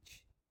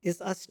speech, is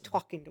us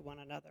talking to one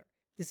another,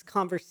 is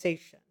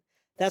conversation.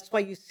 That's why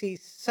you see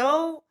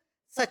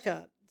such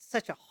a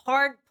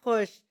hard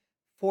push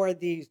for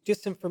these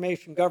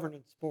disinformation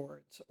governance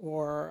boards,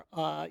 or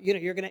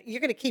you're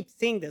gonna keep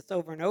seeing this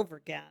over and over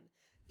again,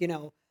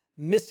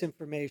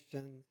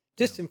 misinformation,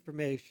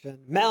 disinformation,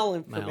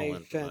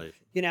 malinformation,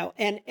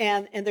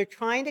 Malinformation. and they're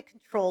trying to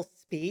control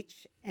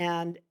speech,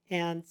 and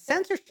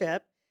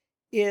censorship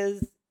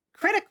is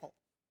critical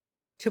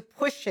to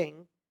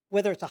pushing,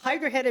 whether it's a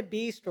hydra-headed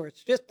beast or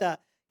it's just a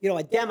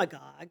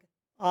demagogue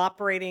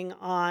operating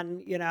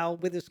on,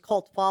 with his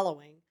cult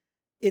following.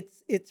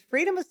 It's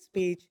freedom of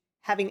speech,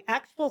 having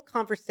actual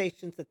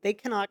conversations that they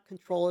cannot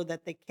control or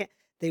that they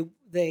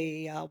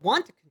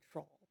want to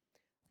control,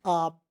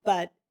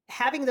 but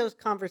having those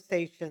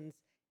conversations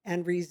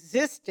and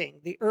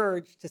resisting the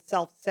urge to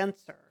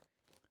self-censor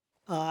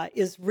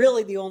is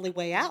really the only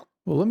way out.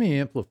 Well, let me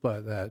amplify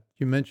that.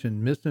 You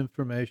mentioned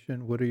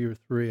misinformation. What are your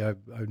three? I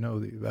know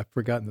that I've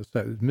forgotten the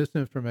site.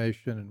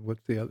 Misinformation, and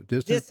what's the other?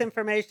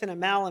 Disinformation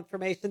and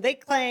malinformation. They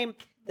claim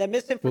that Well,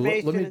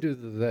 misinformation. let me do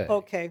the they.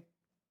 Okay.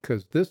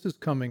 Because this is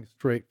coming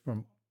straight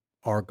from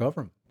our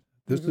government.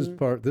 This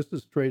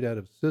is straight out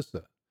of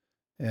CISA,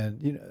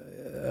 and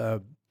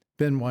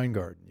Ben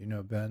Weingarten. You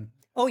know Ben.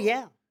 Oh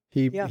yeah.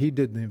 He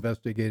did the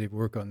investigative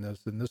work on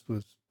this, and this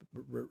was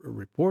a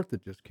report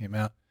that just came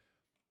out.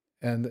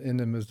 And in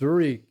the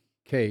Missouri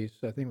case,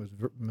 I think it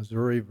was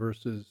Missouri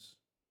versus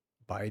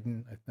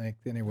Biden, I think.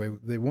 Anyway,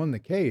 they won the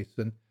case,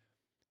 and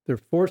they're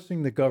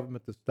forcing the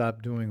government to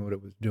stop doing what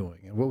it was doing.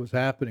 And what was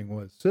happening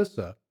was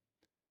CISA,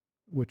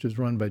 which is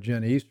run by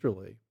Jen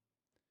Easterly,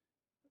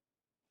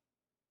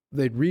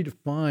 they'd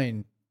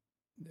redefine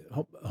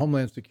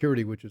Homeland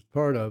Security, which is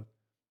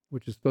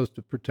supposed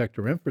to protect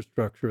our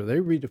infrastructure. They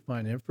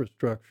redefined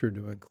infrastructure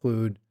to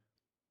include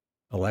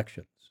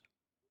elections.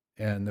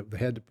 And that they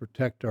had to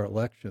protect our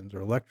elections,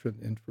 our election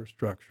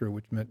infrastructure,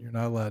 which meant you're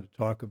not allowed to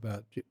talk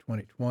about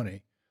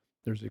 2020.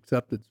 There's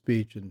accepted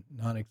speech and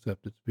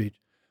non-accepted speech.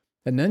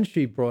 And then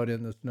she brought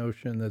in this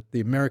notion that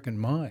the American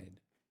mind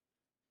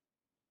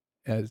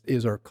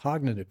is our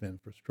cognitive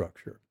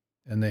infrastructure.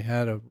 And they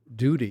had a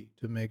duty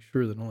to make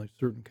sure that only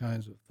certain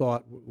kinds of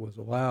thought was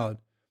allowed.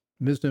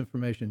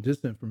 Misinformation,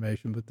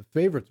 disinformation, but the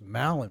favorite's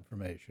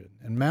malinformation.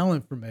 And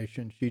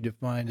malinformation she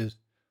defined as,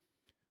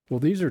 well,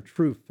 these are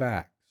true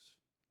facts,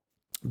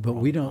 but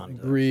we don't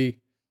agree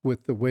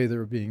with the way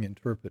they're being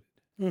interpreted.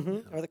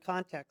 Or the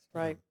context,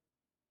 right?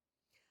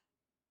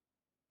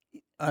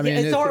 I mean,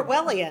 it's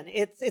Orwellian.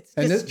 It's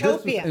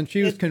dystopian. And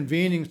she was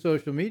convening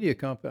social media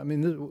companies. I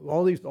mean,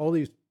 all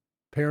these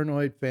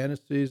paranoid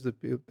fantasies that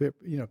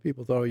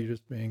people thought you're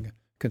just being a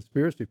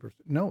conspiracy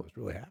person. No, it's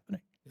really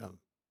happening.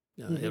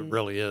 Yeah, it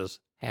really is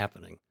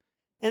happening.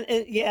 And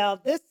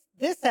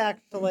this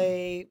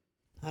actually,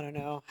 I don't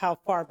know how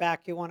far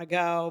back you want to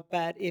go,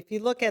 but if you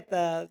look at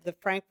the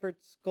Frankfurt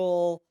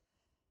School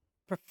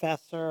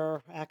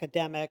professor,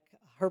 academic,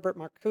 Herbert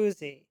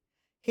Marcuse,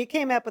 he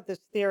came up with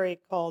this theory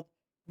called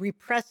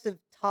repressive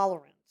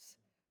tolerance,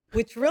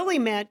 which really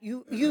meant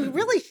you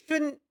really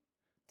shouldn't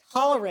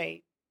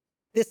tolerate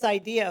this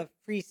idea of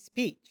free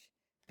speech,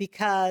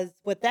 because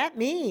what that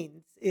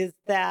means is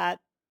that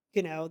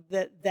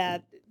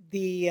that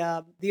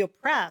the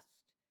oppressed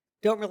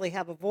don't really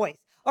have a voice.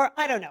 Or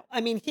I don't know.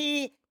 I mean,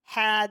 he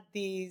had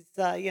these,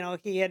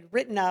 he had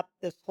written up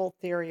this whole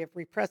theory of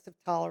repressive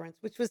tolerance,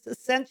 which was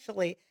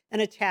essentially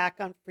an attack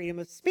on freedom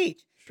of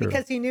speech,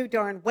 because he knew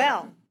darn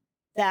well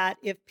that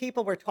if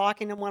people were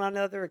talking to one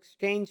another,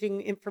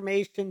 exchanging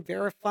information,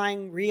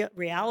 verifying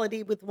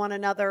reality with one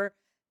another,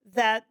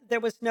 that there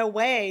was no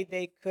way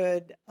they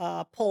could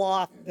pull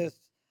off this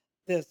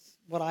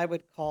what I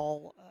would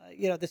call,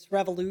 this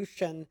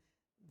revolution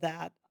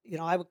that,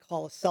 I would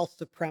call a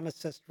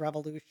self-supremacist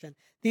revolution.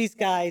 These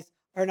guys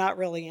are not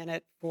really in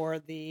it for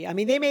they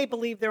may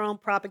believe their own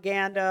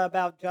propaganda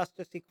about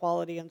justice,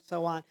 equality, and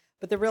so on,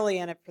 but they're really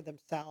in it for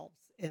themselves,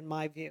 in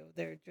my view.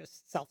 They're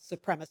just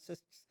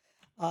self-supremacists,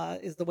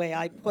 is the way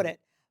I put it.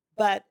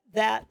 But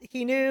that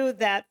he knew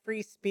that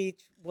free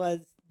speech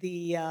was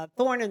the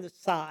thorn in the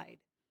side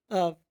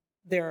of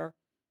their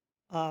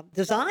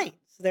designs,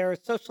 their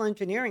social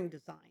engineering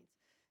designs.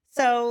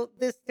 So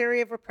this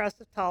theory of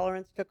repressive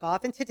tolerance took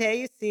off. And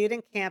today you see it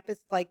in campus,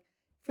 like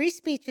free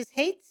speech is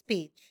hate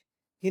speech.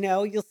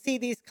 You'll see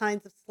these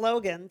kinds of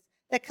slogans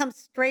that come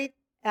straight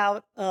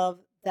out of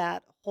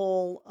that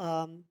whole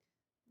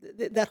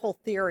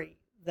theory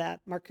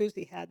that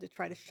Marcuse had to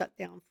try to shut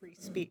down free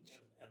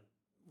speech.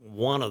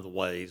 One of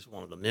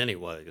the many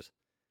ways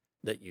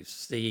that you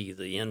see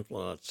the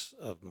influence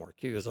of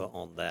Marcuse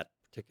on that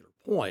particular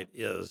point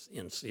is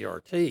in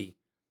CRT.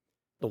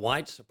 The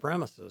white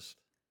supremacist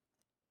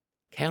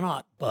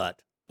cannot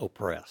but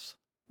oppress,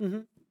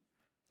 and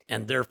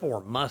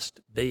therefore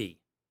must be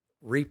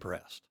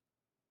repressed.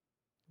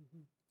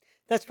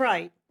 That's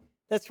right.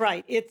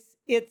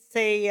 It's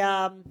a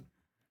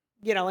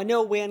a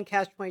no-win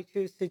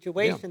catch-22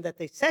 situation that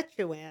they set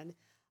you in.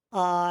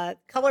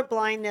 Color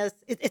blindness.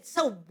 It's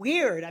so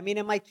weird. I mean,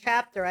 in my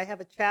chapter, I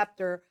have a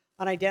chapter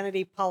on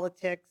identity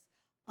politics,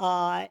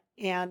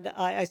 and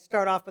I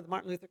start off with a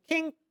Martin Luther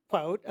King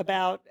quote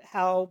about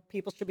how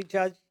people should be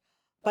judged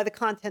by the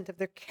content of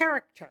their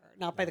character,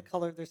 not by the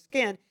color of their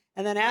skin.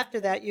 And then after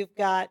that, you've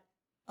got,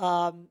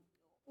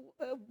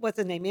 what's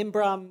his name,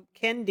 Ibram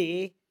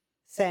Kendi,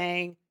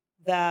 saying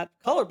that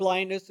color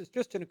blindness is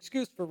just an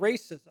excuse for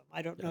racism.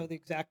 I don't know the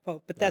exact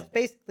quote, but that's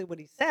basically what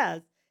he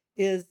says,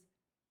 is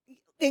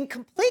in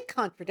complete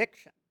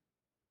contradiction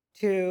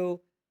to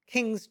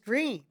King's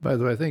dream. By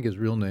the way, I think his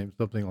real name's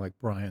something like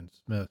Brian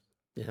Smith.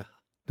 Yeah.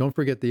 Don't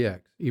forget the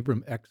X,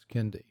 Ibram X.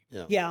 Kendi.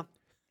 Yeah. Yeah.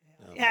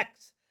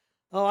 X.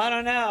 Oh, I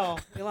don't know.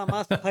 Elon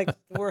Musk likes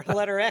the word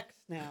letter X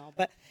now.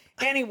 But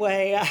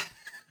anyway,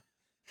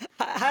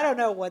 I don't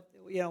know what's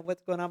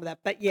going on with that.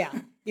 But yeah,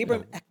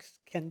 Ibram X.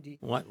 Kendi.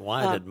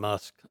 Why did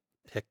Musk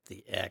pick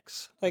the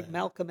X? Like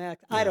Malcolm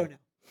X? I don't know.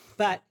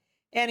 But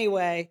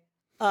anyway,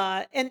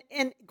 and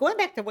going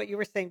back to what you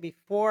were saying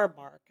before,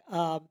 Mark,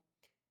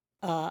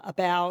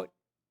 about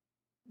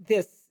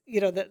this,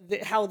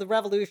 how the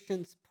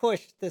revolutions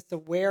pushed this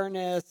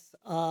awareness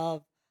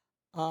of,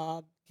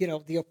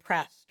 the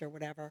oppressed or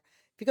whatever.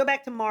 If you go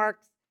back to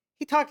Marx,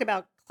 he talked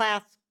about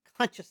class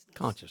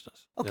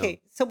consciousness. Okay,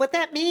 so what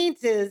that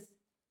means is,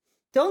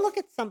 don't look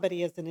at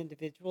somebody as an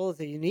individual,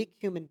 as a unique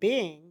human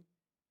being.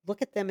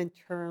 Look at them in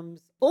terms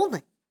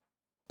only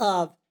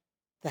of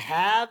the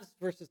haves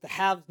versus the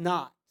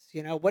have-nots.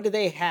 What do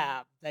they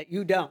have that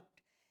you don't?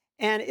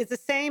 And it's the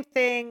same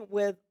thing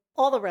with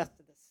all the rest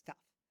of this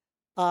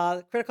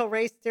stuff. Critical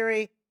race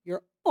theory,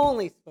 you're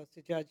only supposed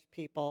to judge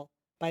people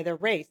by their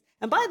race.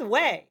 And by the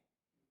way,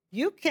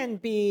 you can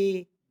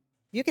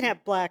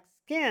have black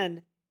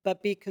skin,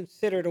 but be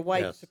considered a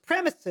white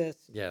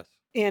supremacist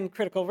in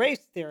critical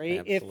race theory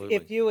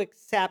if you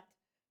accept,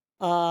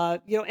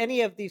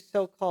 any of these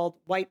so-called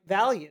white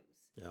values.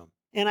 Yeah.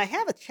 And I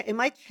have in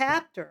my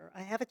chapter,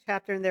 I have a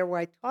chapter in there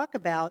where I talk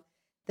about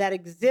that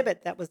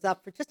exhibit that was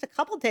up for just a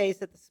couple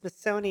days at the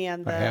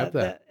Smithsonian,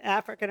 the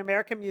African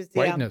American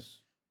Museum. Whiteness.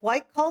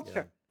 White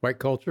culture. Yeah. White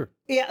culture.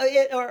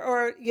 Yeah,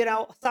 or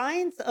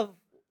signs of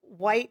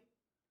white.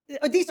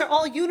 These are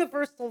all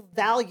universal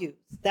values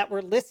that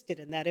were listed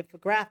in that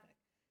infographic.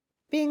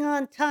 Being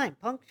on time,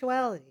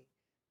 punctuality,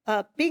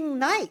 being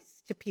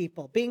nice to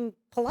people, being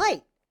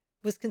polite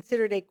was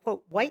considered a,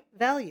 quote, white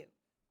value.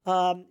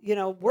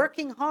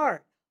 Working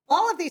hard.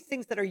 All of these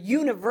things that are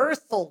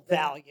universal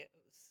values,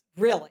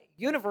 really,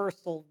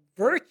 universal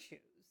virtues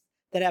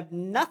that have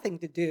nothing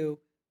to do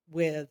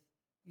with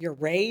your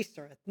race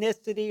or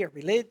ethnicity or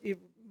religion,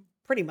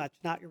 pretty much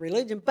not your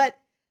religion, but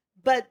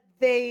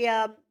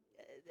they,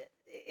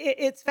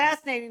 it's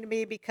fascinating to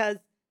me because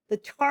the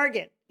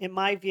target, in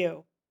my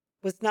view,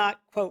 was not,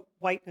 quote,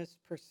 whiteness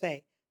per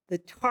se. The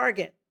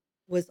target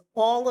was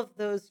all of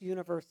those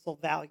universal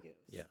values.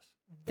 Yes.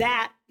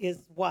 That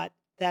is what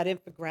that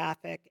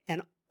infographic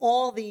and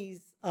all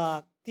these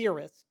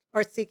theorists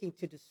are seeking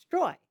to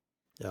destroy.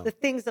 Yeah. The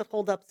things that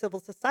hold up civil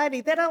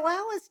society, that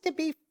allow us to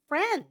be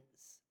friends.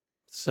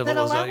 That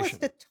allow us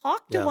to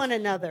talk to one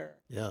another.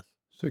 Yes.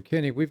 So,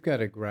 Kenny, we've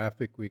got a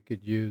graphic we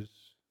could use.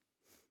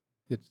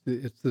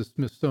 It's the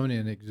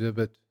Smithsonian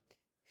exhibit.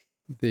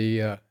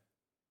 I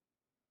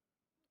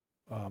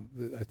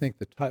think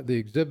the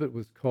exhibit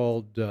was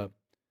called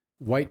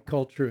 "White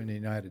Culture in the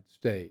United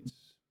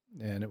States,"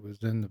 and it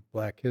was in the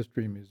Black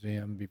History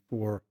Museum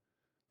for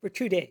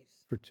 2 days.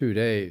 For 2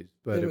 days,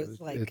 but it was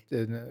like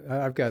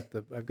I've got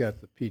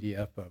the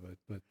PDF of it,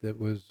 but it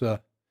was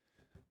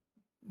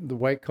the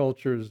white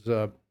culture's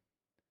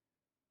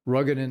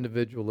rugged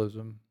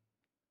individualism.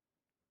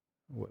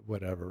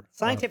 Whatever.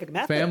 Scientific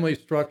method. Family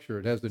structure.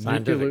 It has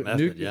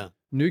the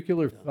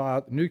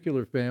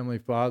nuclear family,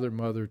 father,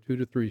 mother, 2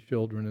 to 3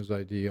 children is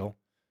ideal.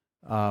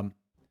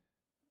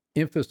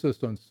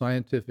 Emphasis on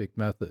scientific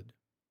method.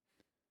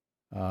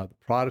 The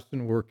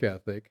Protestant work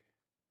ethic.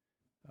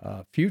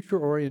 Future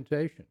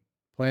orientation.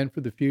 Plan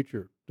for the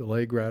future.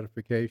 Delay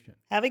gratification.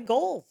 Having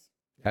goals.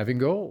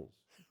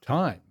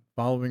 Time.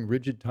 Following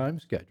rigid time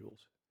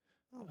schedules.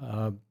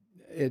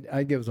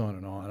 It goes on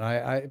and on.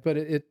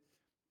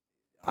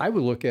 I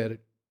would look at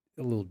it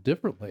a little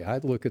differently.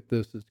 I'd look at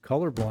this as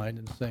colorblind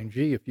and saying,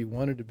 gee, if you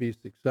wanted to be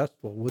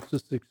successful, what's the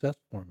success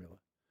formula?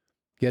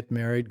 Get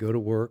married, go to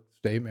work,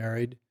 stay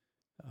married,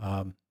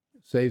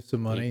 save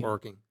some money, keep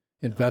working,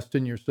 invest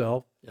in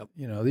yourself.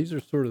 Yep. These are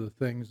sort of the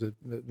things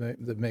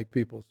that make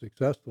people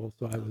successful.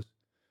 So I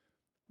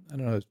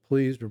was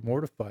pleased or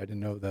mortified to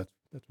know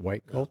that's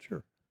white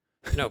culture.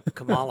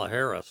 Kamala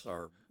Harris,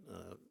 our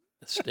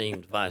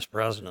esteemed vice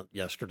president,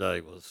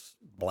 yesterday was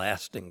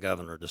blasting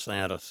Governor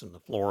DeSantis in the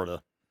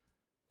Florida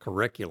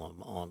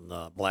curriculum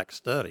on black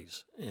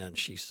studies, and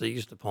she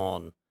seized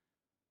upon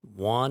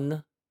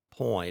one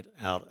point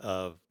out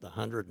of the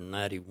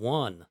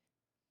 191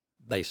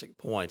 basic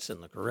points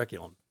in the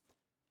curriculum.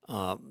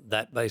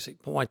 That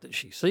basic point that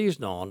she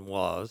seized on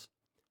was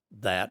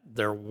that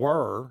there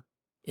were,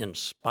 in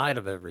spite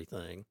of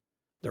everything,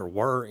 there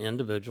were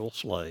individual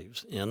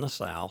slaves in the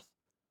South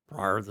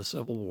prior to the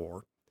Civil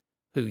War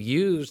who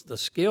used the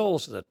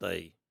skills that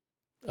they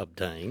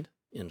obtained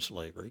in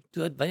slavery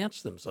to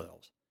advance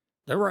themselves.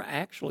 There were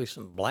actually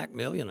some black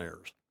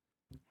millionaires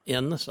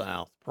in the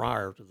South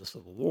prior to the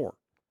Civil War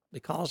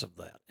because of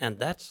that. And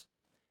that's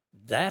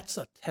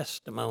a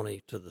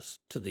testimony to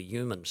the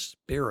human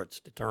spirit's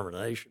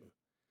determination,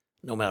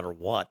 no matter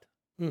what.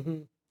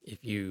 Mm-hmm. If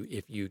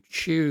you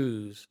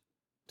choose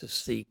to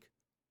seek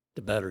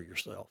to better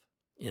yourself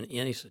in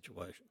any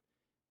situation.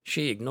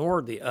 She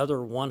ignored the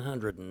other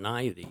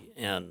 190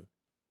 and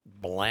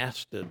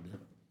blasted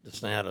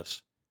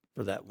DeSantis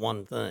for that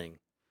one thing,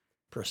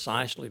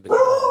 precisely because.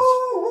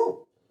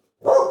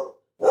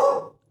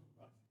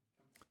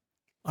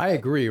 I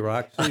agree,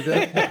 Roxy.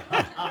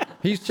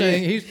 He's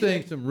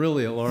saying some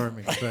really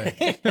alarming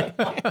things.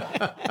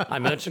 I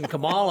mentioned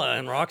Kamala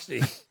and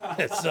Roxy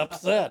is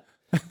upset.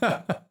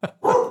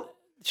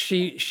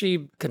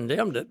 She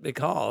condemned it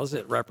because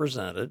it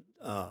represented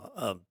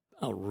a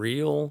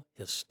real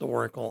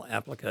historical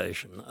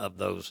application of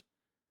those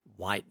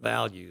white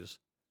values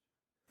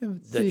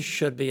that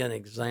should be an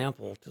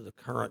example to the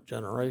current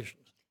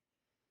generations,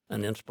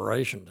 an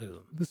inspiration to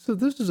them. So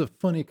this is a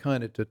funny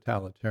kind of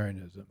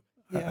totalitarianism.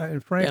 Yeah.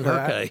 And In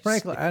her case.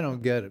 frankly, I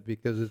don't get it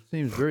because it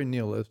seems very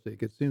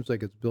nihilistic. It seems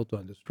like it's built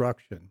on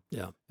destruction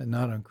and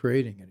not on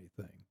creating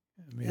anything.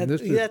 I mean,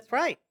 That's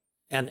right.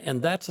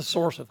 And that's a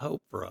source of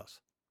hope for us.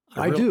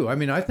 I do. I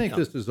mean, I think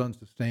this is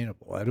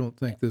unsustainable. I don't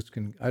think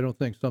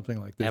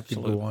something like this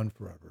can go on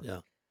forever.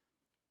 Yeah.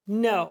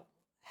 No.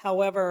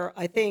 However,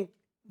 I think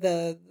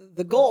the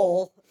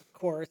goal, of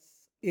course,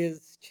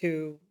 is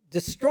to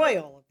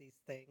destroy all of these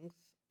things.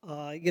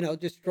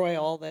 Destroy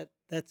all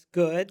that's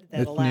good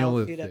that It's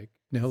allows you to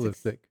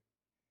nihilistic.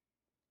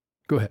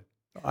 Go ahead.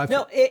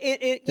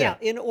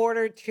 In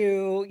order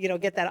to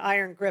get that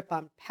iron grip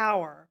on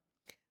power,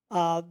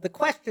 the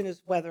question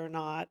is whether or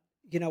not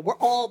we're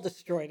all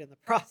destroyed in the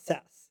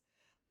process.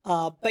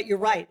 But you're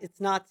right;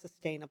 it's not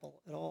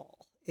sustainable at all.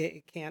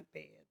 It can't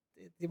be.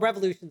 The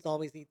revolutions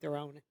always eat their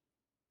own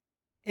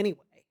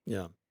anyway.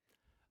 Yeah,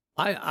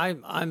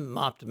 I'm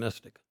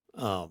optimistic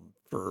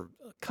for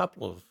a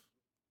couple of,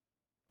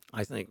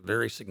 I think,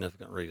 very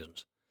significant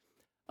reasons.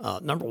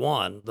 Number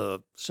one, the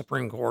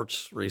Supreme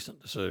Court's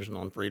recent decision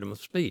on freedom of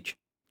speech.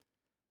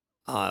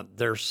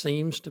 There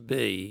seems to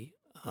be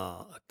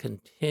a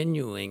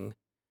continuing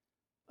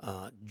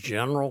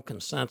general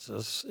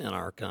consensus in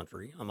our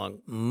country among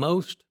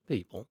most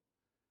people.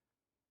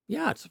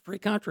 Yeah, it's a free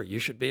country. You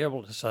should be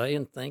able to say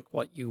and think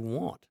what you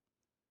want.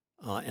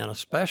 And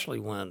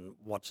especially when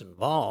what's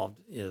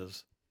involved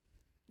is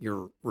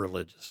your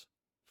religious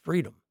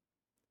freedom,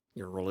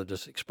 your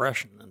religious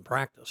expression and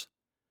practice.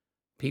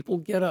 People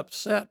get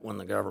upset when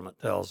the government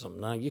tells them,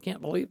 no, you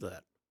can't believe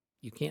that.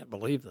 You can't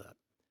believe that.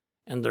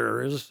 And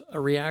there is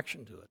a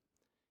reaction to it.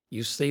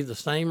 You see the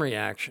same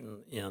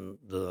reaction in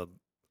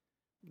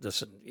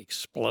this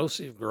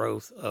explosive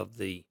growth of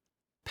the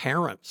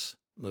parents'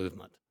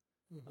 movement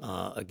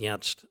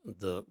against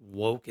the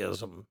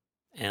wokeism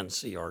and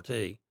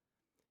CRT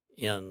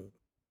in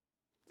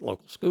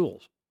local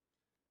schools.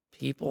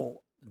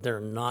 People, they're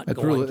not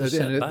going to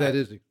sit back. That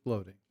is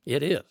exploding.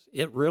 It is.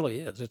 It really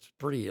is. It's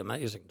pretty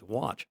amazing to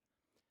watch.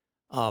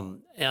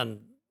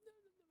 And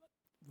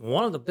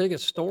one of the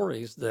biggest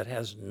stories that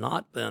has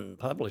not been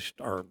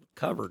published or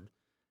covered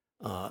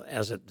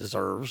as it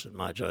deserves, in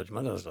my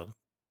judgment, as a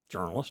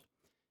journalist,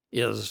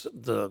 is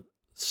the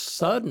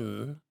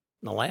sudden,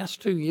 in the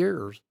last 2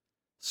 years,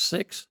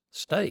 6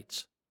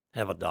 states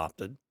have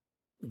adopted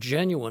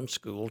genuine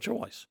school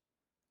choice.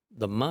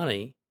 The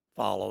money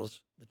follows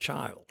the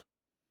child.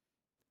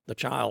 The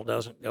child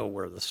doesn't go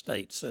where the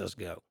state says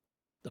go.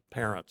 The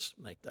parents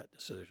make that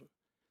decision.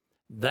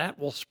 That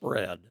will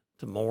spread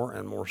to more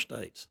and more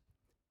states,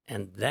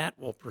 and that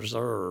will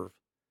preserve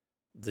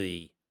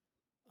the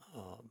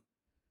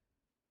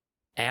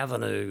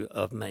avenue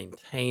of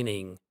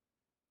maintaining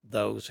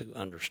those who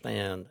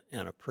understand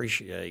and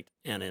appreciate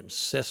and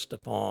insist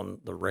upon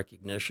the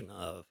recognition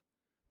of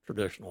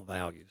traditional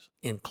values,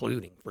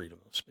 including freedom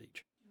of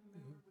speech.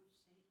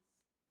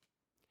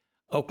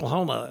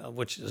 Oklahoma,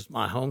 which is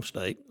my home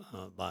state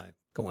by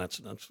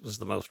coincidence, was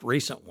the most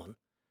recent one.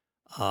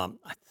 I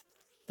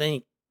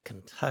think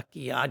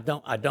Kentucky. I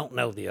don't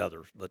know the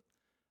others, but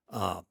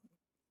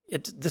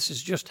this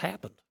has just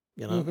happened,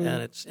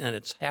 and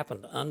it's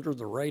happened under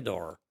the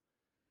radar.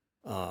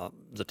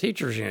 The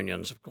teachers'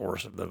 unions, of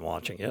course, have been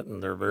watching it,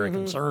 and they're very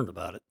concerned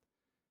about it.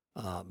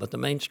 But the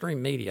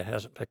mainstream media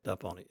hasn't picked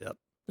up on it yet.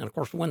 And of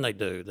course, when they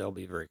do, they'll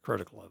be very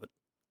critical of it.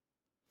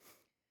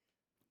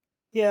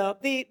 Yeah,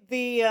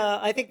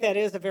 I think that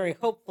is a very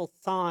hopeful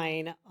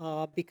sign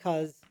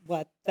because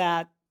what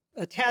that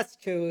attests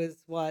to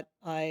is what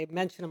I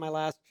mentioned in my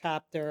last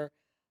chapter,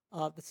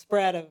 the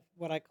spread of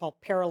what I call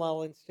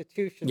parallel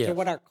institutions, or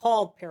what are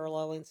called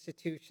parallel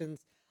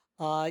institutions.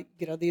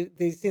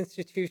 These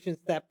institutions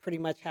that pretty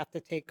much have to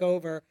take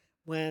over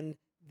when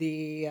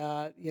the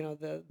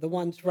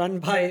ones run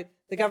by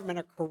the government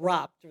are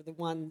corrupt, or the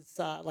ones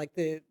like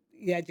the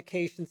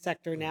education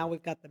sector. Now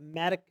we've got the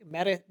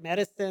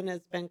medicine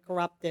has been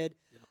corrupted,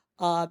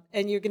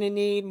 and you're going to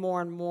need more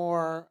and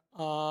more,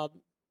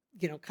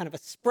 kind of a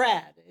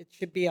spread. It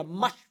should be a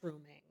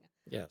mushrooming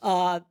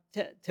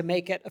to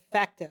make it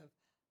effective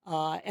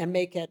and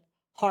make it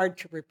hard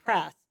to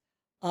repress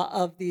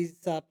of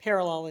these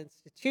parallel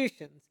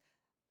institutions.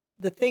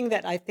 The thing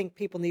that I think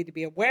people need to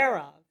be aware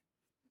of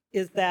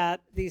is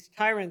that these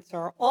tyrants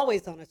are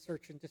always on a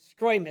search and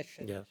destroy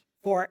mission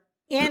for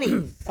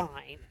any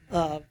sign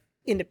of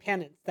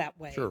independence that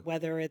way, Sure.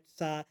 whether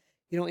it's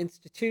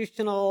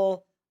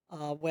institutional,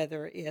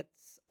 whether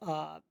it's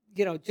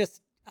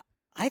just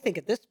I think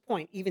at this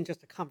point even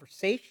just a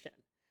conversation.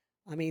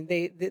 I mean,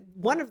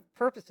 one of the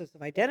purposes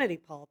of identity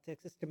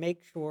politics is to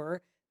make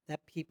sure that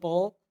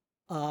people,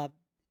 uh,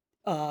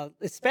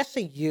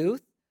 especially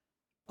youth,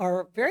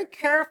 are very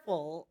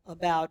careful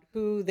about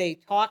who they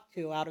talk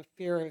to out of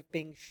fear of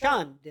being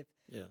shunned. If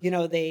Yes.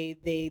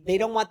 they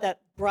don't want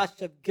that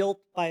brush of guilt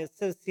by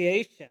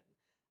association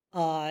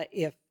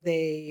if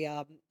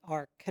they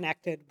are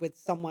connected with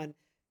someone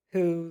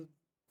who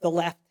the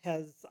left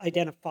has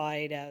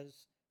identified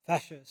as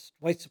fascist,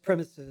 white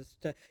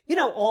supremacist,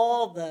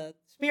 all the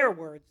smear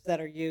words that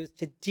are used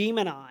to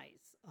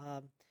demonize,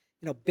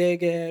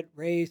 bigot,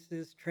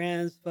 racist,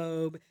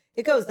 transphobe.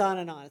 It goes on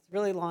and on. It's a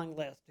really long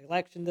list.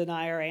 Election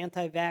denier,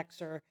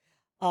 anti-vaxxer,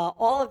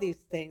 all of these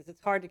things.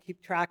 It's hard to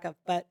keep track of.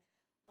 But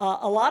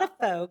a lot of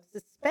folks,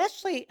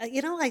 especially,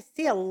 I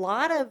see a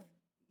lot of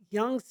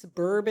young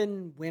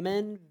suburban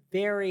women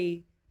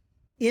very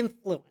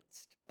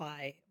influenced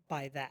by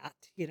that.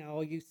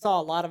 You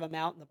saw a lot of them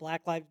out in the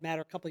Black Lives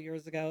Matter a couple of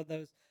years ago,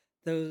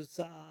 those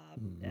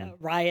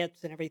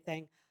riots and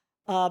everything.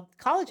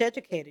 College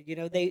educated,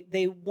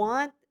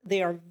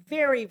 they are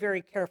very,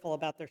 very careful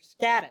about their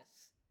status,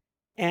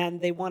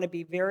 and they want to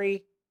be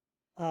very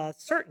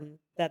certain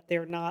that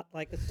they're not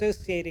like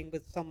associating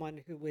with someone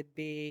who would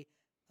be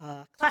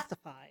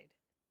classified,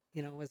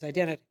 as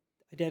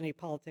identity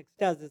politics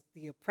does, as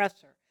the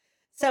oppressor.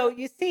 So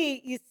you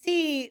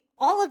see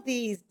all of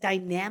these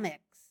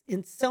dynamics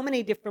in so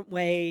many different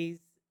ways,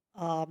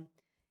 and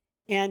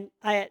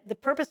the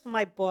purpose of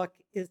my book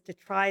is to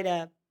try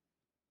to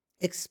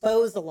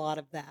expose a lot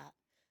of that,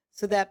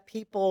 so that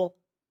people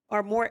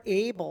are more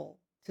able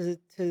to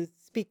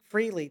speak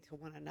freely to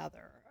one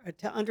another, or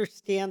to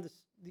understand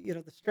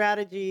the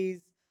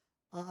strategies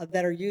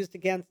that are used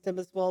against them,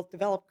 as well as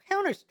develop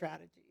counter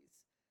strategies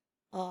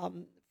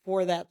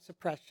for that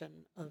suppression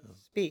of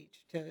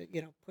speech to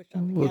push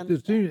up Well,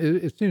 against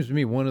that. it seems to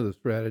me one of the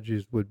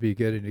strategies would be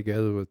getting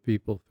together with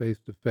people face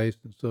to face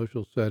in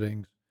social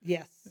settings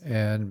Yes.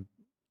 and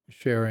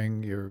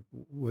sharing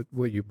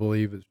what you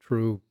believe is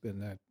true,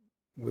 and that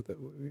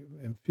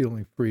and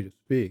feeling free to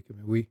speak. I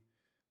mean,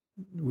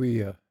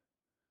 we I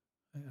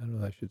don't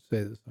know if I should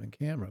say this on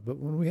camera, but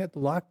when we had the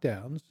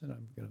lockdowns, and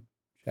I'm going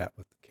to chat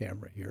with the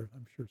camera here,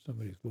 I'm sure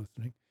somebody's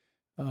listening,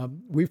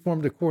 we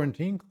formed a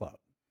quarantine club,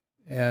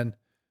 and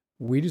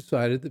we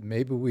decided that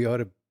maybe we ought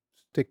to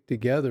stick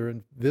together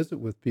and visit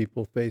with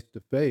people face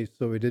to face,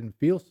 so we didn't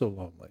feel so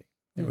lonely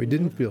and we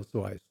didn't feel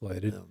so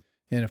isolated. Yeah.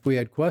 And if we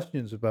had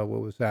questions about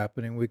what was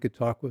happening, we could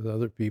talk with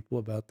other people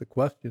about the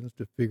questions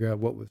to figure out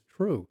what was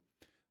true.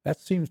 That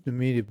seems to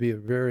me to be a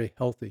very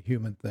healthy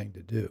human thing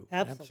to do.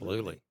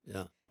 Absolutely.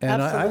 Yeah.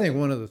 And I think Absolutely.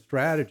 one of the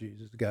strategies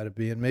has got to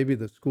be, and maybe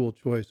the school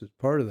choice is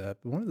part of that,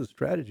 but one of the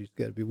strategies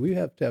got to be, we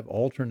have to have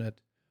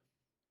alternate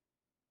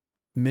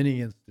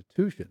mini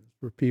institutions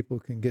where people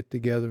can get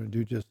together and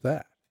do just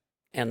that.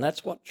 And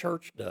that's what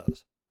church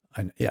does.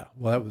 Yeah,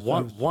 well, that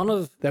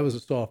was a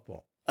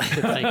softball.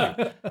 Thank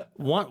you.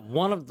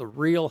 One of the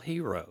real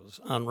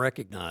heroes,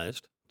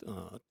 unrecognized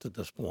to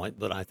this point,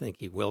 but I think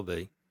he will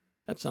be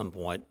at some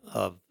point,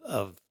 of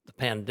the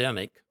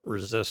pandemic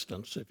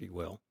resistance, if you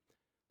will,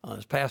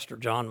 is Pastor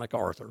John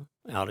MacArthur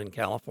out in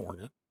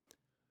California.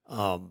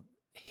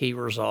 He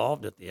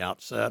resolved at the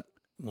outset,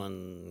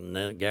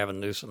 when Gavin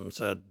Newsom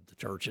said the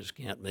churches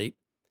can't meet,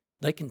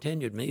 they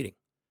continued meeting.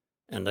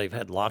 And they've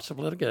had lots of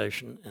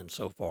litigation, and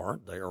so far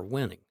they are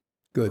winning.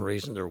 Good. The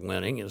reason they're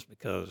winning is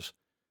because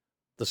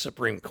the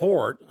Supreme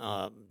Court,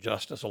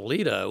 Justice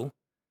Alito,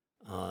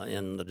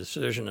 in the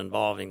decision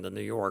involving the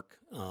New York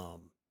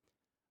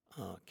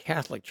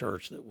Catholic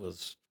Church that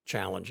was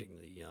challenging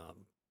the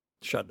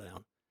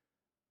shutdown,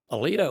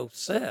 Alito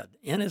said,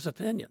 in his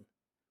opinion,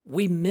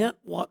 we meant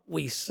what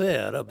we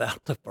said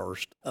about the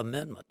First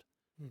Amendment.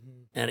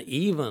 And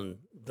even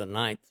the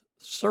Ninth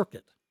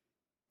Circuit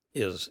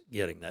is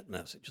getting that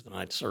message, the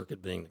Ninth Circuit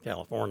being the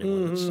California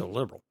one that's so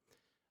liberal.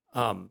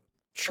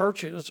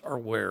 Churches are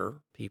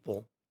where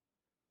people,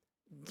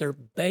 they're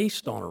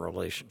based on a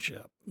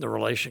relationship, the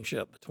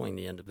relationship between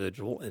the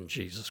individual and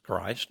Jesus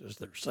Christ as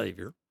their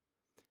Savior,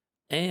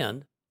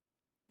 and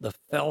the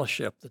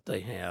fellowship that they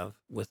have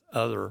with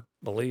other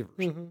believers.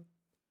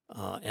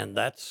 And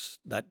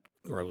that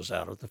grows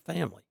out of the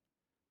family.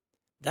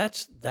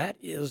 That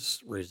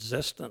is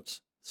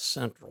resistance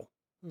central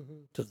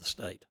to the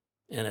state,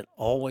 and it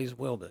always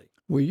will be.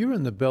 Well, you're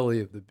in the belly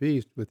of the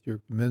beast with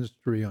your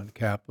ministry on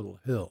Capitol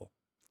Hill.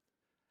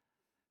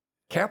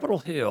 Capitol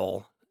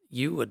Hill,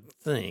 you would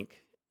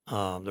think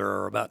there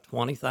are about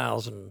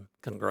 20,000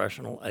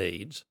 congressional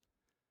aides,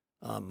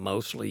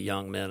 mostly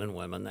young men and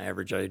women,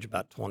 average age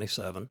about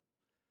 27,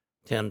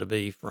 tend to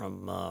be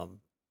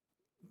from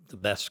the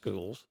best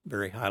schools,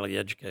 very highly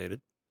educated,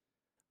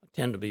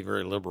 tend to be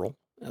very liberal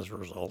as a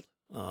result,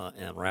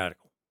 and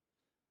radical.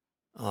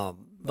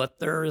 But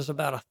there is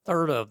about a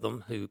third of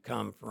them who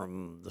come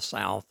from the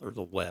South or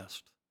the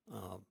West,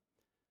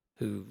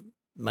 who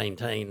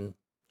maintain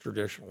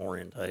traditional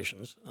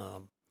orientations.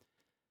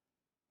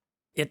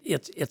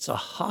 It's a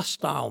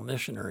hostile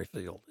missionary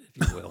field, if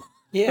you will.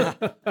 Yeah,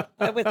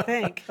 I would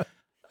think.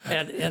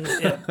 And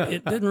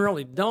it didn't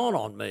really dawn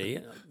on me.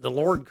 The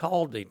Lord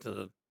called me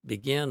to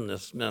begin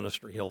this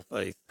ministry, Hill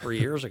Faith, 3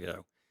 years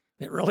ago.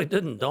 It really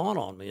didn't dawn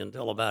on me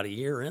until about a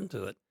year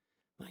into it.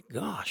 My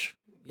gosh,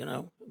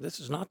 this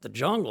is not the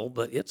jungle,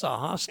 but it's a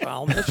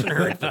hostile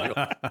missionary field.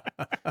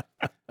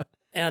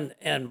 And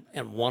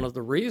one of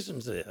the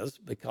reasons is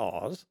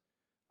because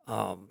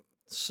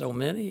so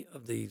many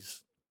of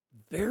these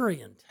very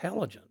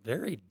intelligent,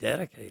 very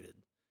dedicated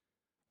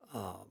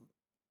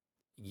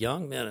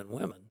young men and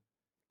women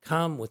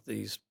come with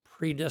these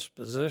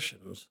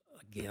predispositions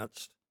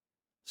against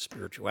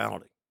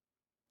spirituality,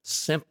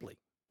 simply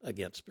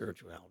against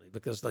spirituality,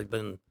 because they've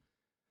been,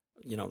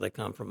 they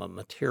come from a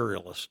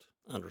materialist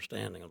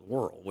understanding of the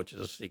world, which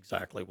is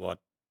exactly what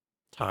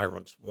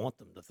tyrants want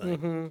them to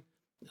think,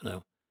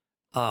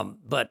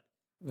 But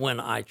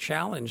when I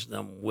challenge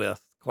them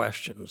with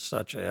questions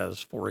such as,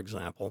 for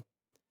example,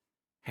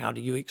 how do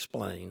you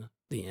explain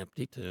the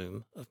empty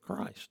tomb of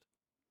Christ?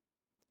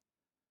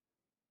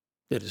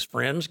 Did his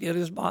friends get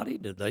his body?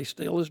 Did they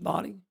steal his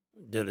body?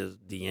 Did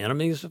the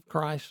enemies of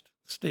Christ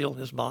steal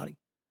his body?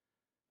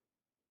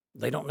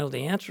 They don't know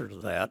the answer to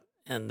that.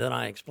 And then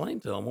I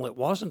explained to them, well, it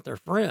wasn't their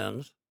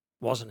friends,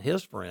 wasn't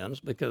his friends,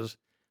 because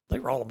they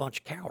were all a bunch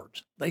of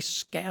cowards. They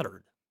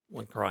scattered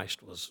when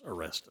Christ was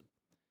arrested.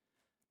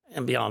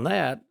 And beyond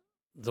that,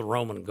 the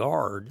Roman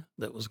guard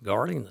that was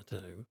guarding the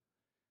tomb,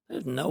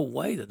 there's no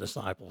way the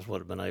disciples would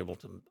have been able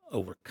to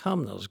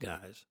overcome those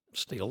guys,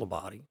 steal the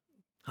body,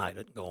 hide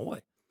it, and go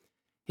away.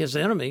 His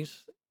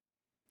enemies,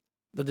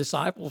 the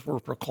disciples were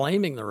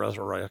proclaiming the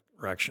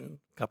resurrection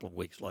a couple of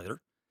weeks later.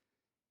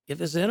 If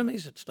his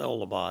enemies had stole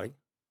the body,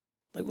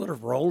 they would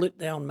have rolled it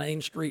down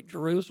Main Street,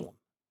 Jerusalem,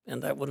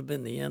 and that would have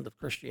been the end of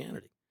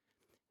Christianity.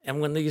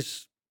 And when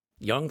these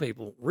young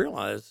people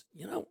realize,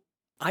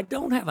 I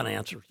don't have an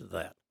answer to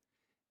that,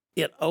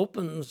 it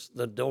opens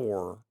the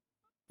door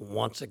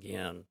once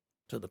again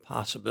to the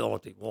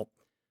possibility, well,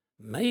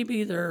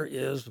 maybe there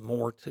is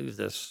more to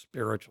this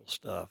spiritual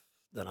stuff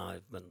than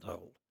I've been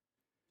told.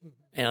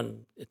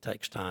 And it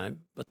takes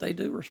time, but they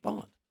do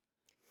respond.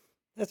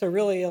 That's a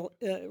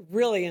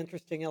really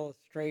interesting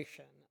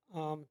illustration.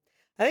 I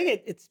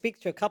think it speaks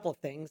to a couple of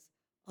things.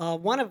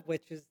 One of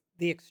which is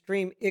the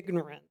extreme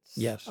ignorance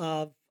Yes.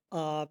 of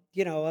of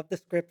the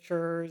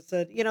scriptures.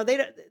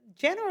 They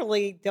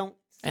generally don't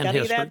And study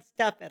history. that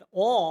stuff at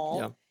all,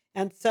 Yeah.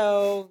 and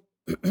so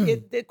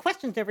the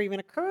questions never even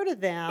occur to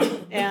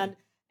them.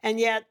 And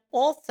yet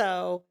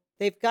also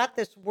they've got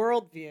this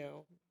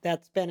worldview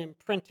that's been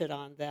imprinted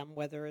on them,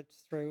 whether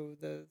it's through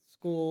the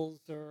schools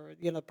or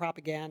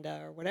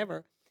propaganda or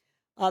whatever,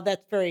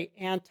 that's very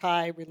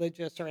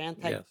anti-religious or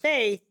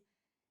anti-faith.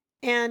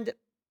 And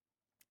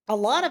a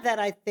lot of that,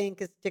 I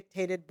think, is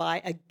dictated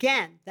by,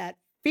 again, that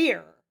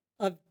fear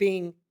of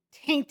being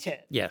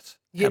tainted. Yes,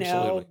 Know,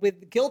 absolutely.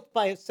 with guilt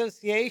by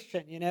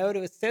association,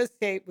 to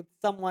associate with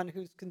someone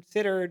who's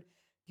considered,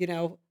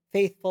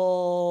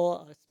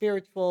 faithful,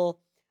 spiritual,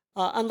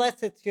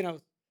 unless it's,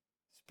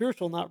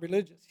 spiritual, not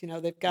religious.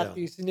 They've got Yeah.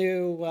 these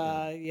new,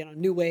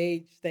 new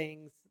age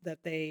things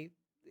that they,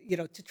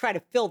 to try to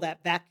fill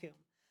that vacuum.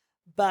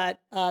 But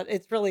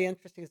it's really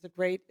interesting. It's a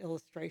great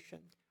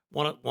illustration.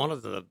 One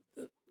of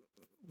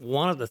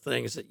the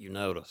things that you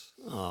notice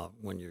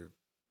when you're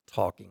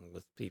talking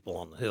with people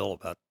on the Hill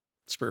about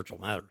spiritual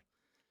matters,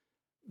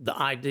 the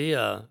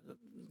idea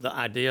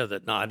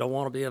that no, I don't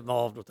want to be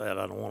involved with that.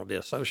 I don't want to be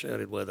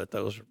associated with it.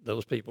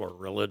 Those people are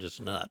religious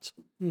nuts.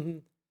 Mm-hmm.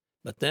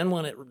 But then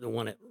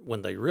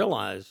when they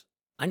realize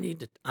I need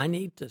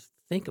to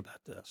think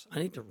about this, I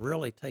need to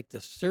really take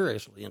this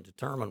seriously and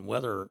determine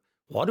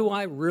what do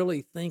I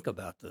really think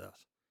about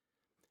this.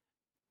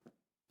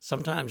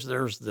 Sometimes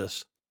there's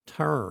this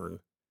turn.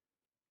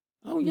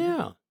 Oh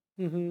yeah,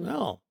 Mm-hmm.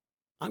 well,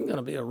 I'm going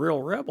to be a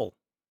real rebel.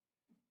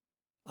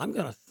 I'm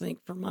going to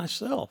think for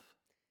myself.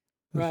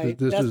 Right.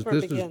 This That's is where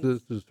it this begins.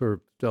 is this is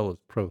her Stella's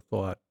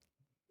pro-thought.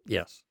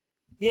 Yes.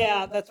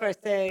 Yeah, that's what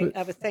But-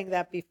 I was saying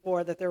that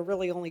before, that there are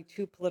really only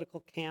two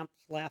political camps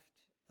left,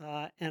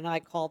 and I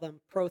call them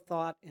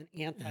pro-thought and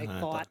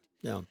anti-thought.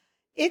 Yeah.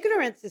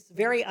 Ignorance is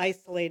very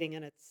isolating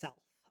in itself.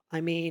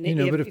 I mean,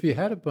 But if you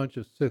had a bunch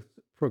of six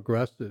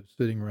progressives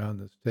sitting around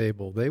this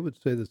table, they would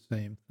say the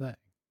same thing.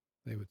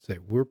 They would say,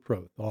 we're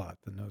pro-thought,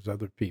 and those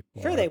other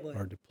people Sure they would.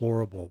 are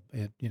deplorable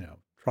and,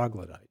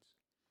 troglodytes.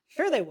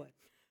 Sure they would.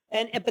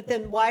 But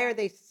then why are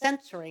they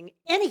censoring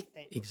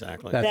anything?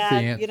 Exactly. That's That,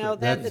 the answer. that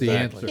That's the they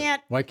answer.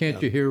 can't- Why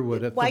can't you hear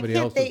what Why somebody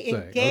can't else they is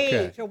saying? engage?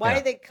 Okay. Or why yeah.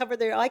 do they cover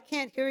their, I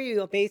can't hear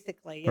you,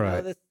 basically,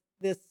 Right.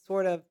 this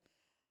sort of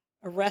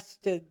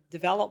arrested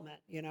development,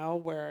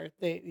 where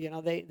they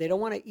don't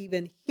want to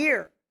even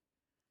hear.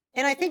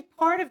 And I think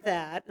part of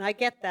that, and I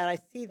get that, I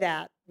see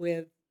that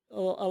with a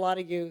lot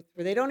of youth,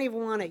 where they don't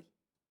even want to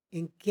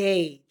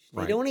engage.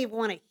 They Right. don't even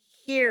want to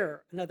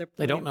hear another point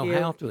They don't of know view.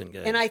 how to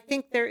engage. And I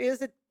think there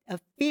is a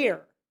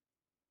fear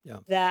Yeah.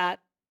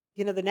 that,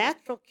 the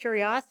natural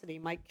curiosity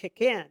might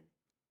kick in,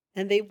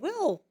 and they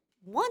will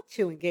want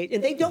to engage,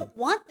 and they don't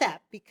want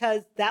that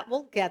because that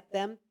will get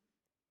them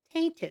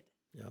tainted.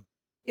 Yeah.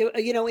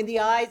 In the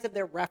eyes of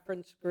their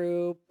reference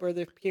group or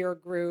their peer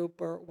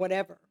group or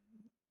whatever.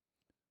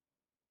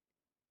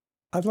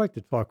 I'd like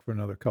to talk for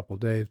another couple of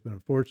days, but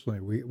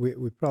unfortunately,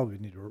 we probably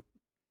need to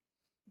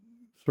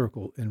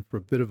circle in for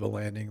a bit of a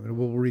landing, and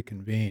we'll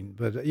reconvene.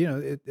 But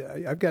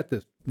I've got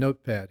this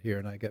notepad here,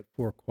 and I got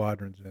 4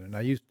 quadrants in it. And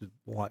I used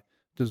to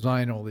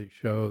design all these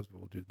shows.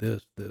 We'll do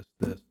this, this,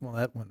 this. Well,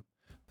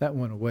 that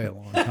went away a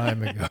long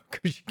time ago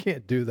because you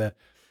can't do that.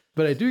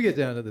 But I do get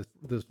down to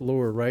this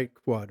lower right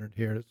quadrant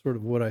here, and it's sort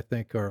of what I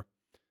think our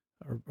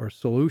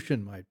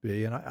solution might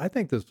be. And I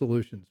think the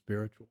solution's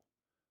spiritual.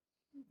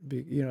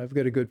 I've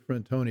got a good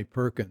friend, Tony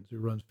Perkins, who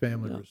runs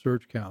Family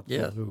Research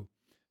Council, who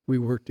we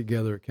work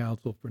together at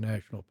Council for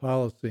National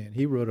Policy, and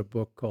he wrote a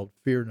book called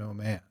Fear No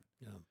Man.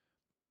 Yeah.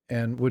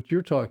 And what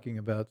you're talking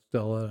about,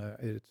 Stella,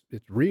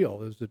 it's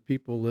real, is that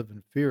people live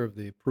in fear of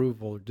the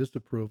approval or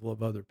disapproval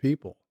of other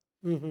people.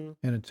 Mm-hmm.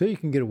 And until you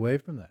can get away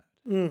from that,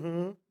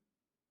 mm-hmm.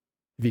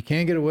 if you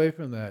can't get away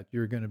from that,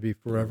 you're going to be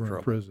forever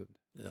imprisoned.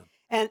 Yeah.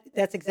 And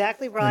that's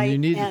exactly right. And you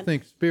need to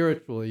think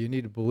spiritually. You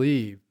need to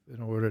believe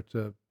in order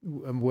to,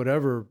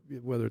 whatever,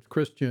 whether it's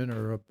Christian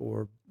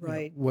or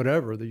right.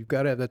 Whatever, that you've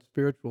got to have that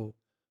spiritual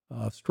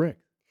strength.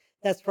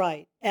 That's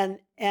right. And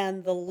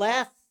the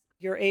less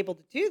you're able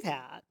to do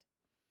that,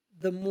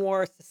 the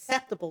more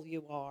susceptible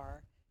you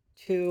are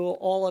to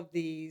all of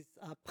these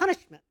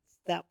punishments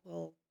that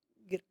will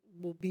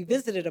be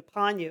visited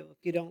upon you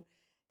if you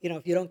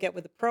don't get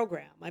with the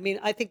program. I mean,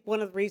 I think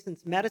one of the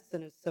reasons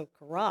medicine is so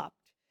corrupt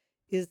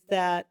is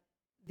that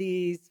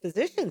these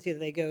physicians,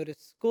 they go to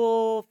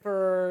school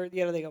for,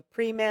 they go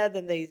pre-med,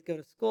 then they go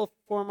to school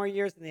for 4 more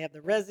years, and they have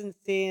the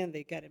residency, and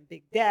they get in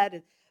big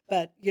debt.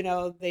 But,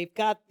 they've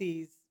got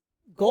these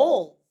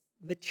goals,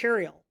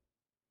 material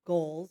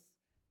goals,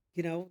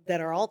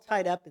 that are all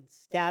tied up in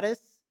status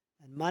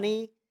and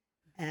money.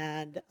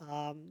 And,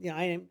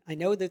 I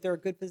know that there are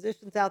good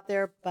physicians out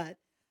there, but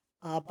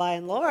by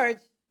and large,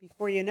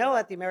 before you know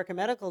it, the American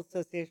Medical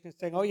Association is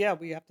saying, oh, yeah,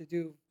 we have to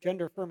do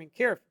gender affirming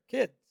care for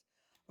kids,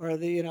 or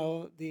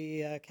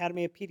the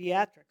Academy of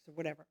Pediatrics or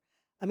whatever.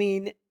 I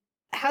mean,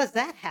 how does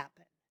that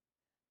happen?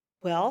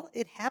 Well,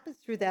 it happens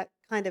through that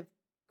kind of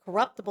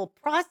corruptible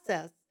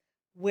process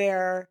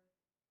where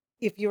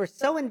if you are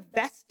so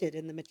invested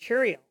in the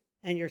material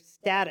and your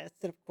status,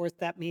 and of course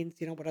that means,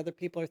 what other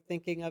people are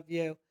thinking of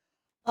you,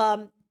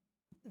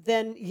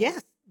 then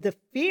yes, the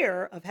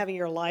fear of having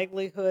your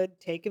livelihood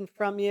taken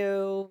from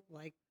you,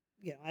 like,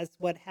 as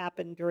what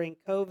happened during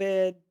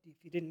COVID, if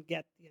you didn't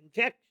get the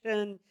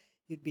injection,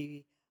 you'd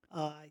be,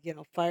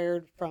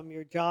 fired from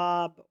your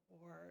job,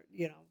 or,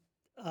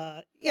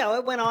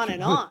 it went on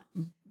and on,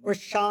 or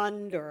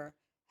shunned, or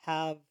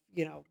have,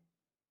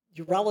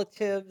 your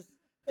relatives.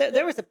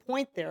 There was a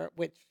point there at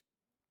which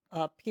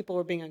people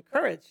were being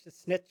encouraged to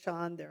snitch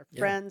on their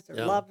friends or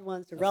loved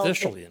ones or relatives.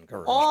 Officially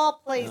encouraged. All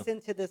plays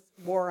into this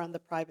war on the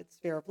private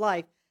sphere of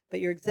life. But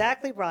you're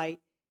exactly right.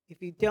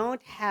 If you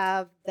don't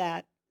have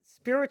that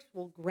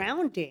spiritual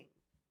grounding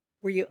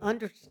where you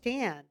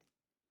understand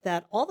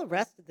that all the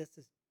rest of this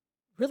is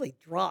really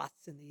dross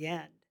in the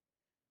end,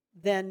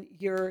 then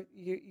you're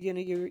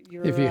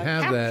if you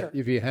have captured.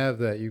 if you have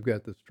that, you've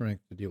got the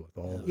strength to deal with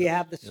all of it. You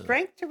have the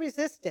strength to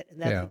resist it,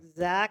 and that's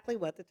exactly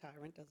what the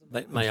tyrant doesn't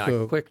want. May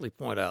I quickly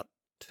point out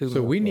 2 So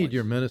more we need points?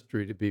 your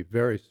ministry to be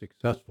very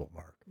successful,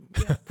 Mark.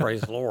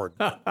 Praise the Lord,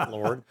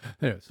 Lord.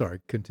 Anyway,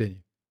 sorry,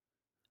 continue.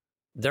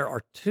 There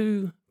are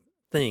 2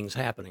 things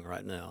happening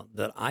right now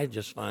that I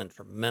just find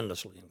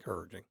tremendously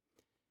encouraging.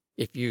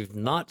 If you've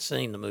not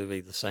seen the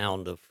movie The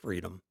Sound of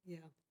Freedom,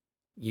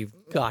 you've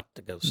got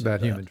to go see About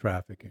that. human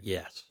trafficking.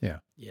 Yes. Yeah.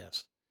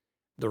 Yes.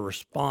 The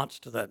response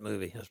to that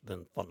movie has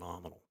been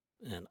phenomenal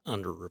and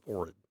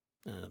underreported,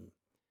 and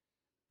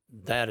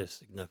that is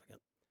significant.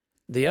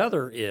 The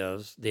other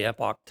is the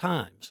Epoch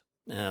Times,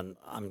 and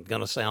I'm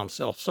going to sound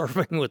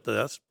self-serving with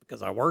this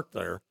because I work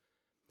there.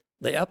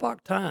 The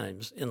Epoch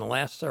Times in the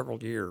last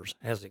several years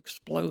has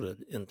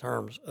exploded in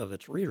terms of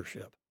its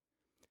readership.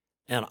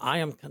 And I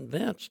am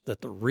convinced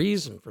that the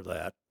reason for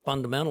that,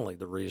 fundamentally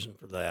the reason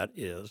for that,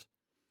 is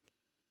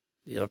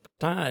the Epoch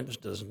Times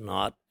does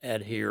not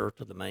adhere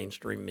to the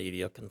mainstream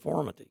media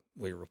conformity.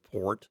 We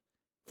report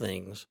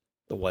things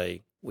the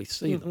way we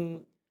see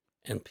them.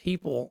 And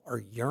people are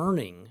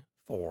yearning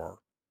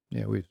for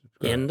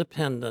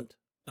independent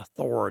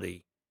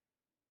authority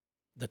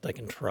that they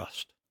can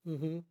trust.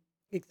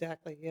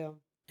 Exactly, yeah.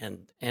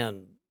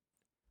 And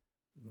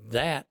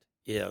that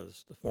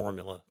is the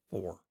formula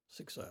for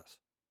success.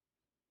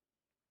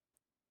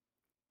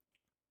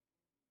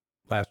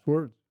 Last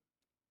words.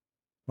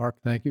 Mark,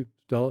 thank you.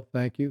 Stella,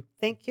 thank you.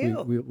 Thank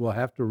you. We'll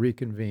have to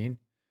reconvene.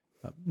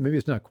 Maybe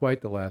it's not quite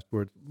the last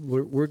words.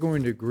 We're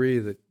going to agree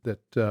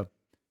that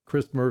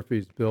Chris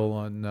Murphy's bill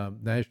on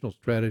National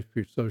Strategy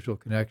for Social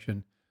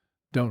Connection,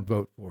 don't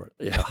vote for it.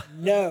 Yeah.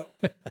 No.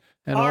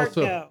 And Hard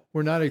also, no.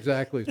 we're not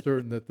exactly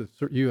certain that the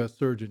U.S.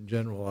 Surgeon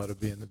General ought to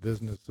be in the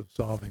business of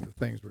solving the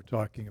things we're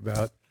talking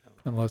about,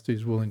 unless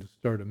he's willing to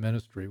start a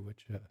ministry,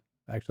 which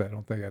Actually, I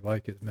don't think I'd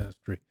like his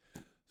ministry.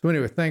 So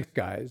anyway, thanks,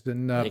 guys.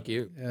 And Thank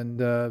you.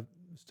 And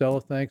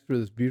Stella, thanks for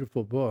this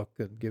beautiful book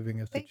and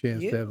giving us Thank a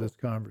chance to have you. this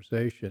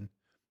conversation.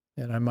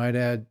 And I might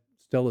add,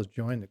 Stella's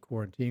joined the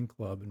Quarantine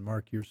Club, and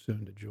Mark, you're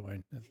soon to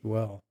join as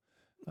well.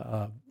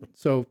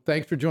 So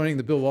thanks for joining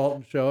the Bill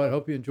Walton Show. I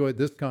hope you enjoyed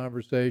this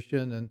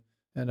conversation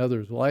and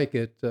others like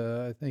it.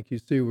 I think you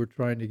see we're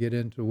trying to get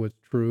into what's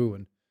true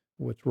and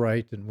what's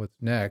right and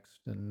what's next.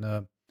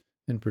 And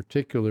in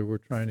particular, we're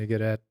trying to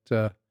get at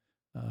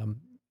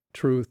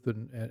truth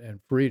and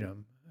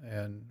freedom.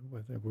 And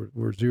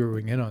we're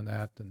zeroing in on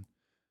that. And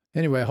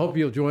anyway, I hope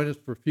you'll join us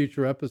for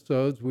future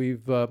episodes.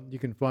 You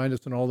can find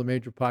us on all the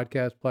major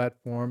podcast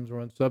platforms.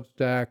 We're on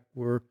Substack.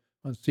 We're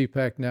on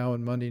CPAC now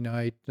on Monday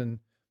night. And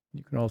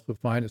you can also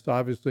find us,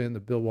 obviously, on the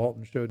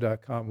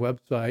BillWaltonShow.com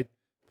website.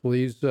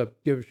 Please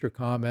give us your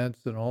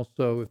comments. And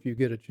also, if you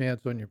get a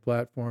chance on your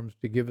platforms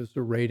to give us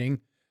a rating,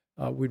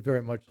 we'd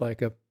very much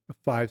like a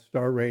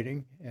 5-star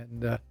rating.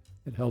 And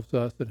it helps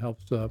us. It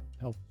helps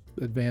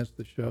advance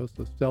the show.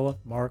 So, Stella,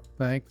 Mark,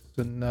 thanks.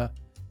 And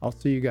I'll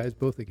see you guys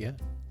both again.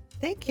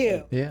 Thank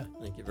you. Yeah.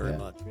 Thank you very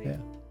much. Yeah.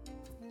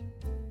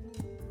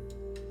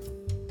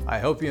 I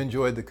hope you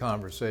enjoyed the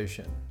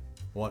conversation.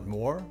 Want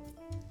more?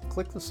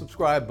 Click the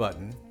subscribe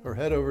button or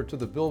head over to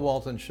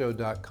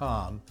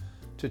thebillwaltonshow.com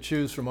to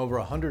choose from over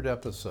 100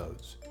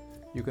 episodes.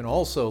 You can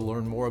also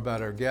learn more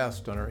about our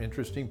guest on our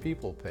Interesting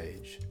People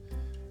page.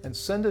 And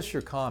send us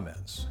your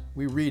comments.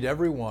 We read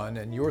every one,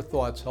 and your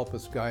thoughts help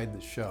us guide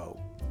the show.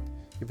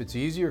 If it's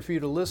easier for you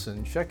to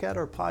listen, check out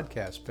our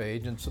podcast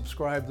page and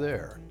subscribe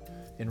there.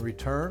 In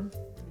return,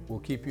 we'll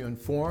keep you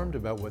informed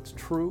about what's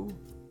true,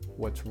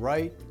 what's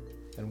right,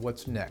 and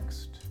what's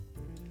next.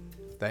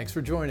 Thanks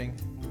for joining.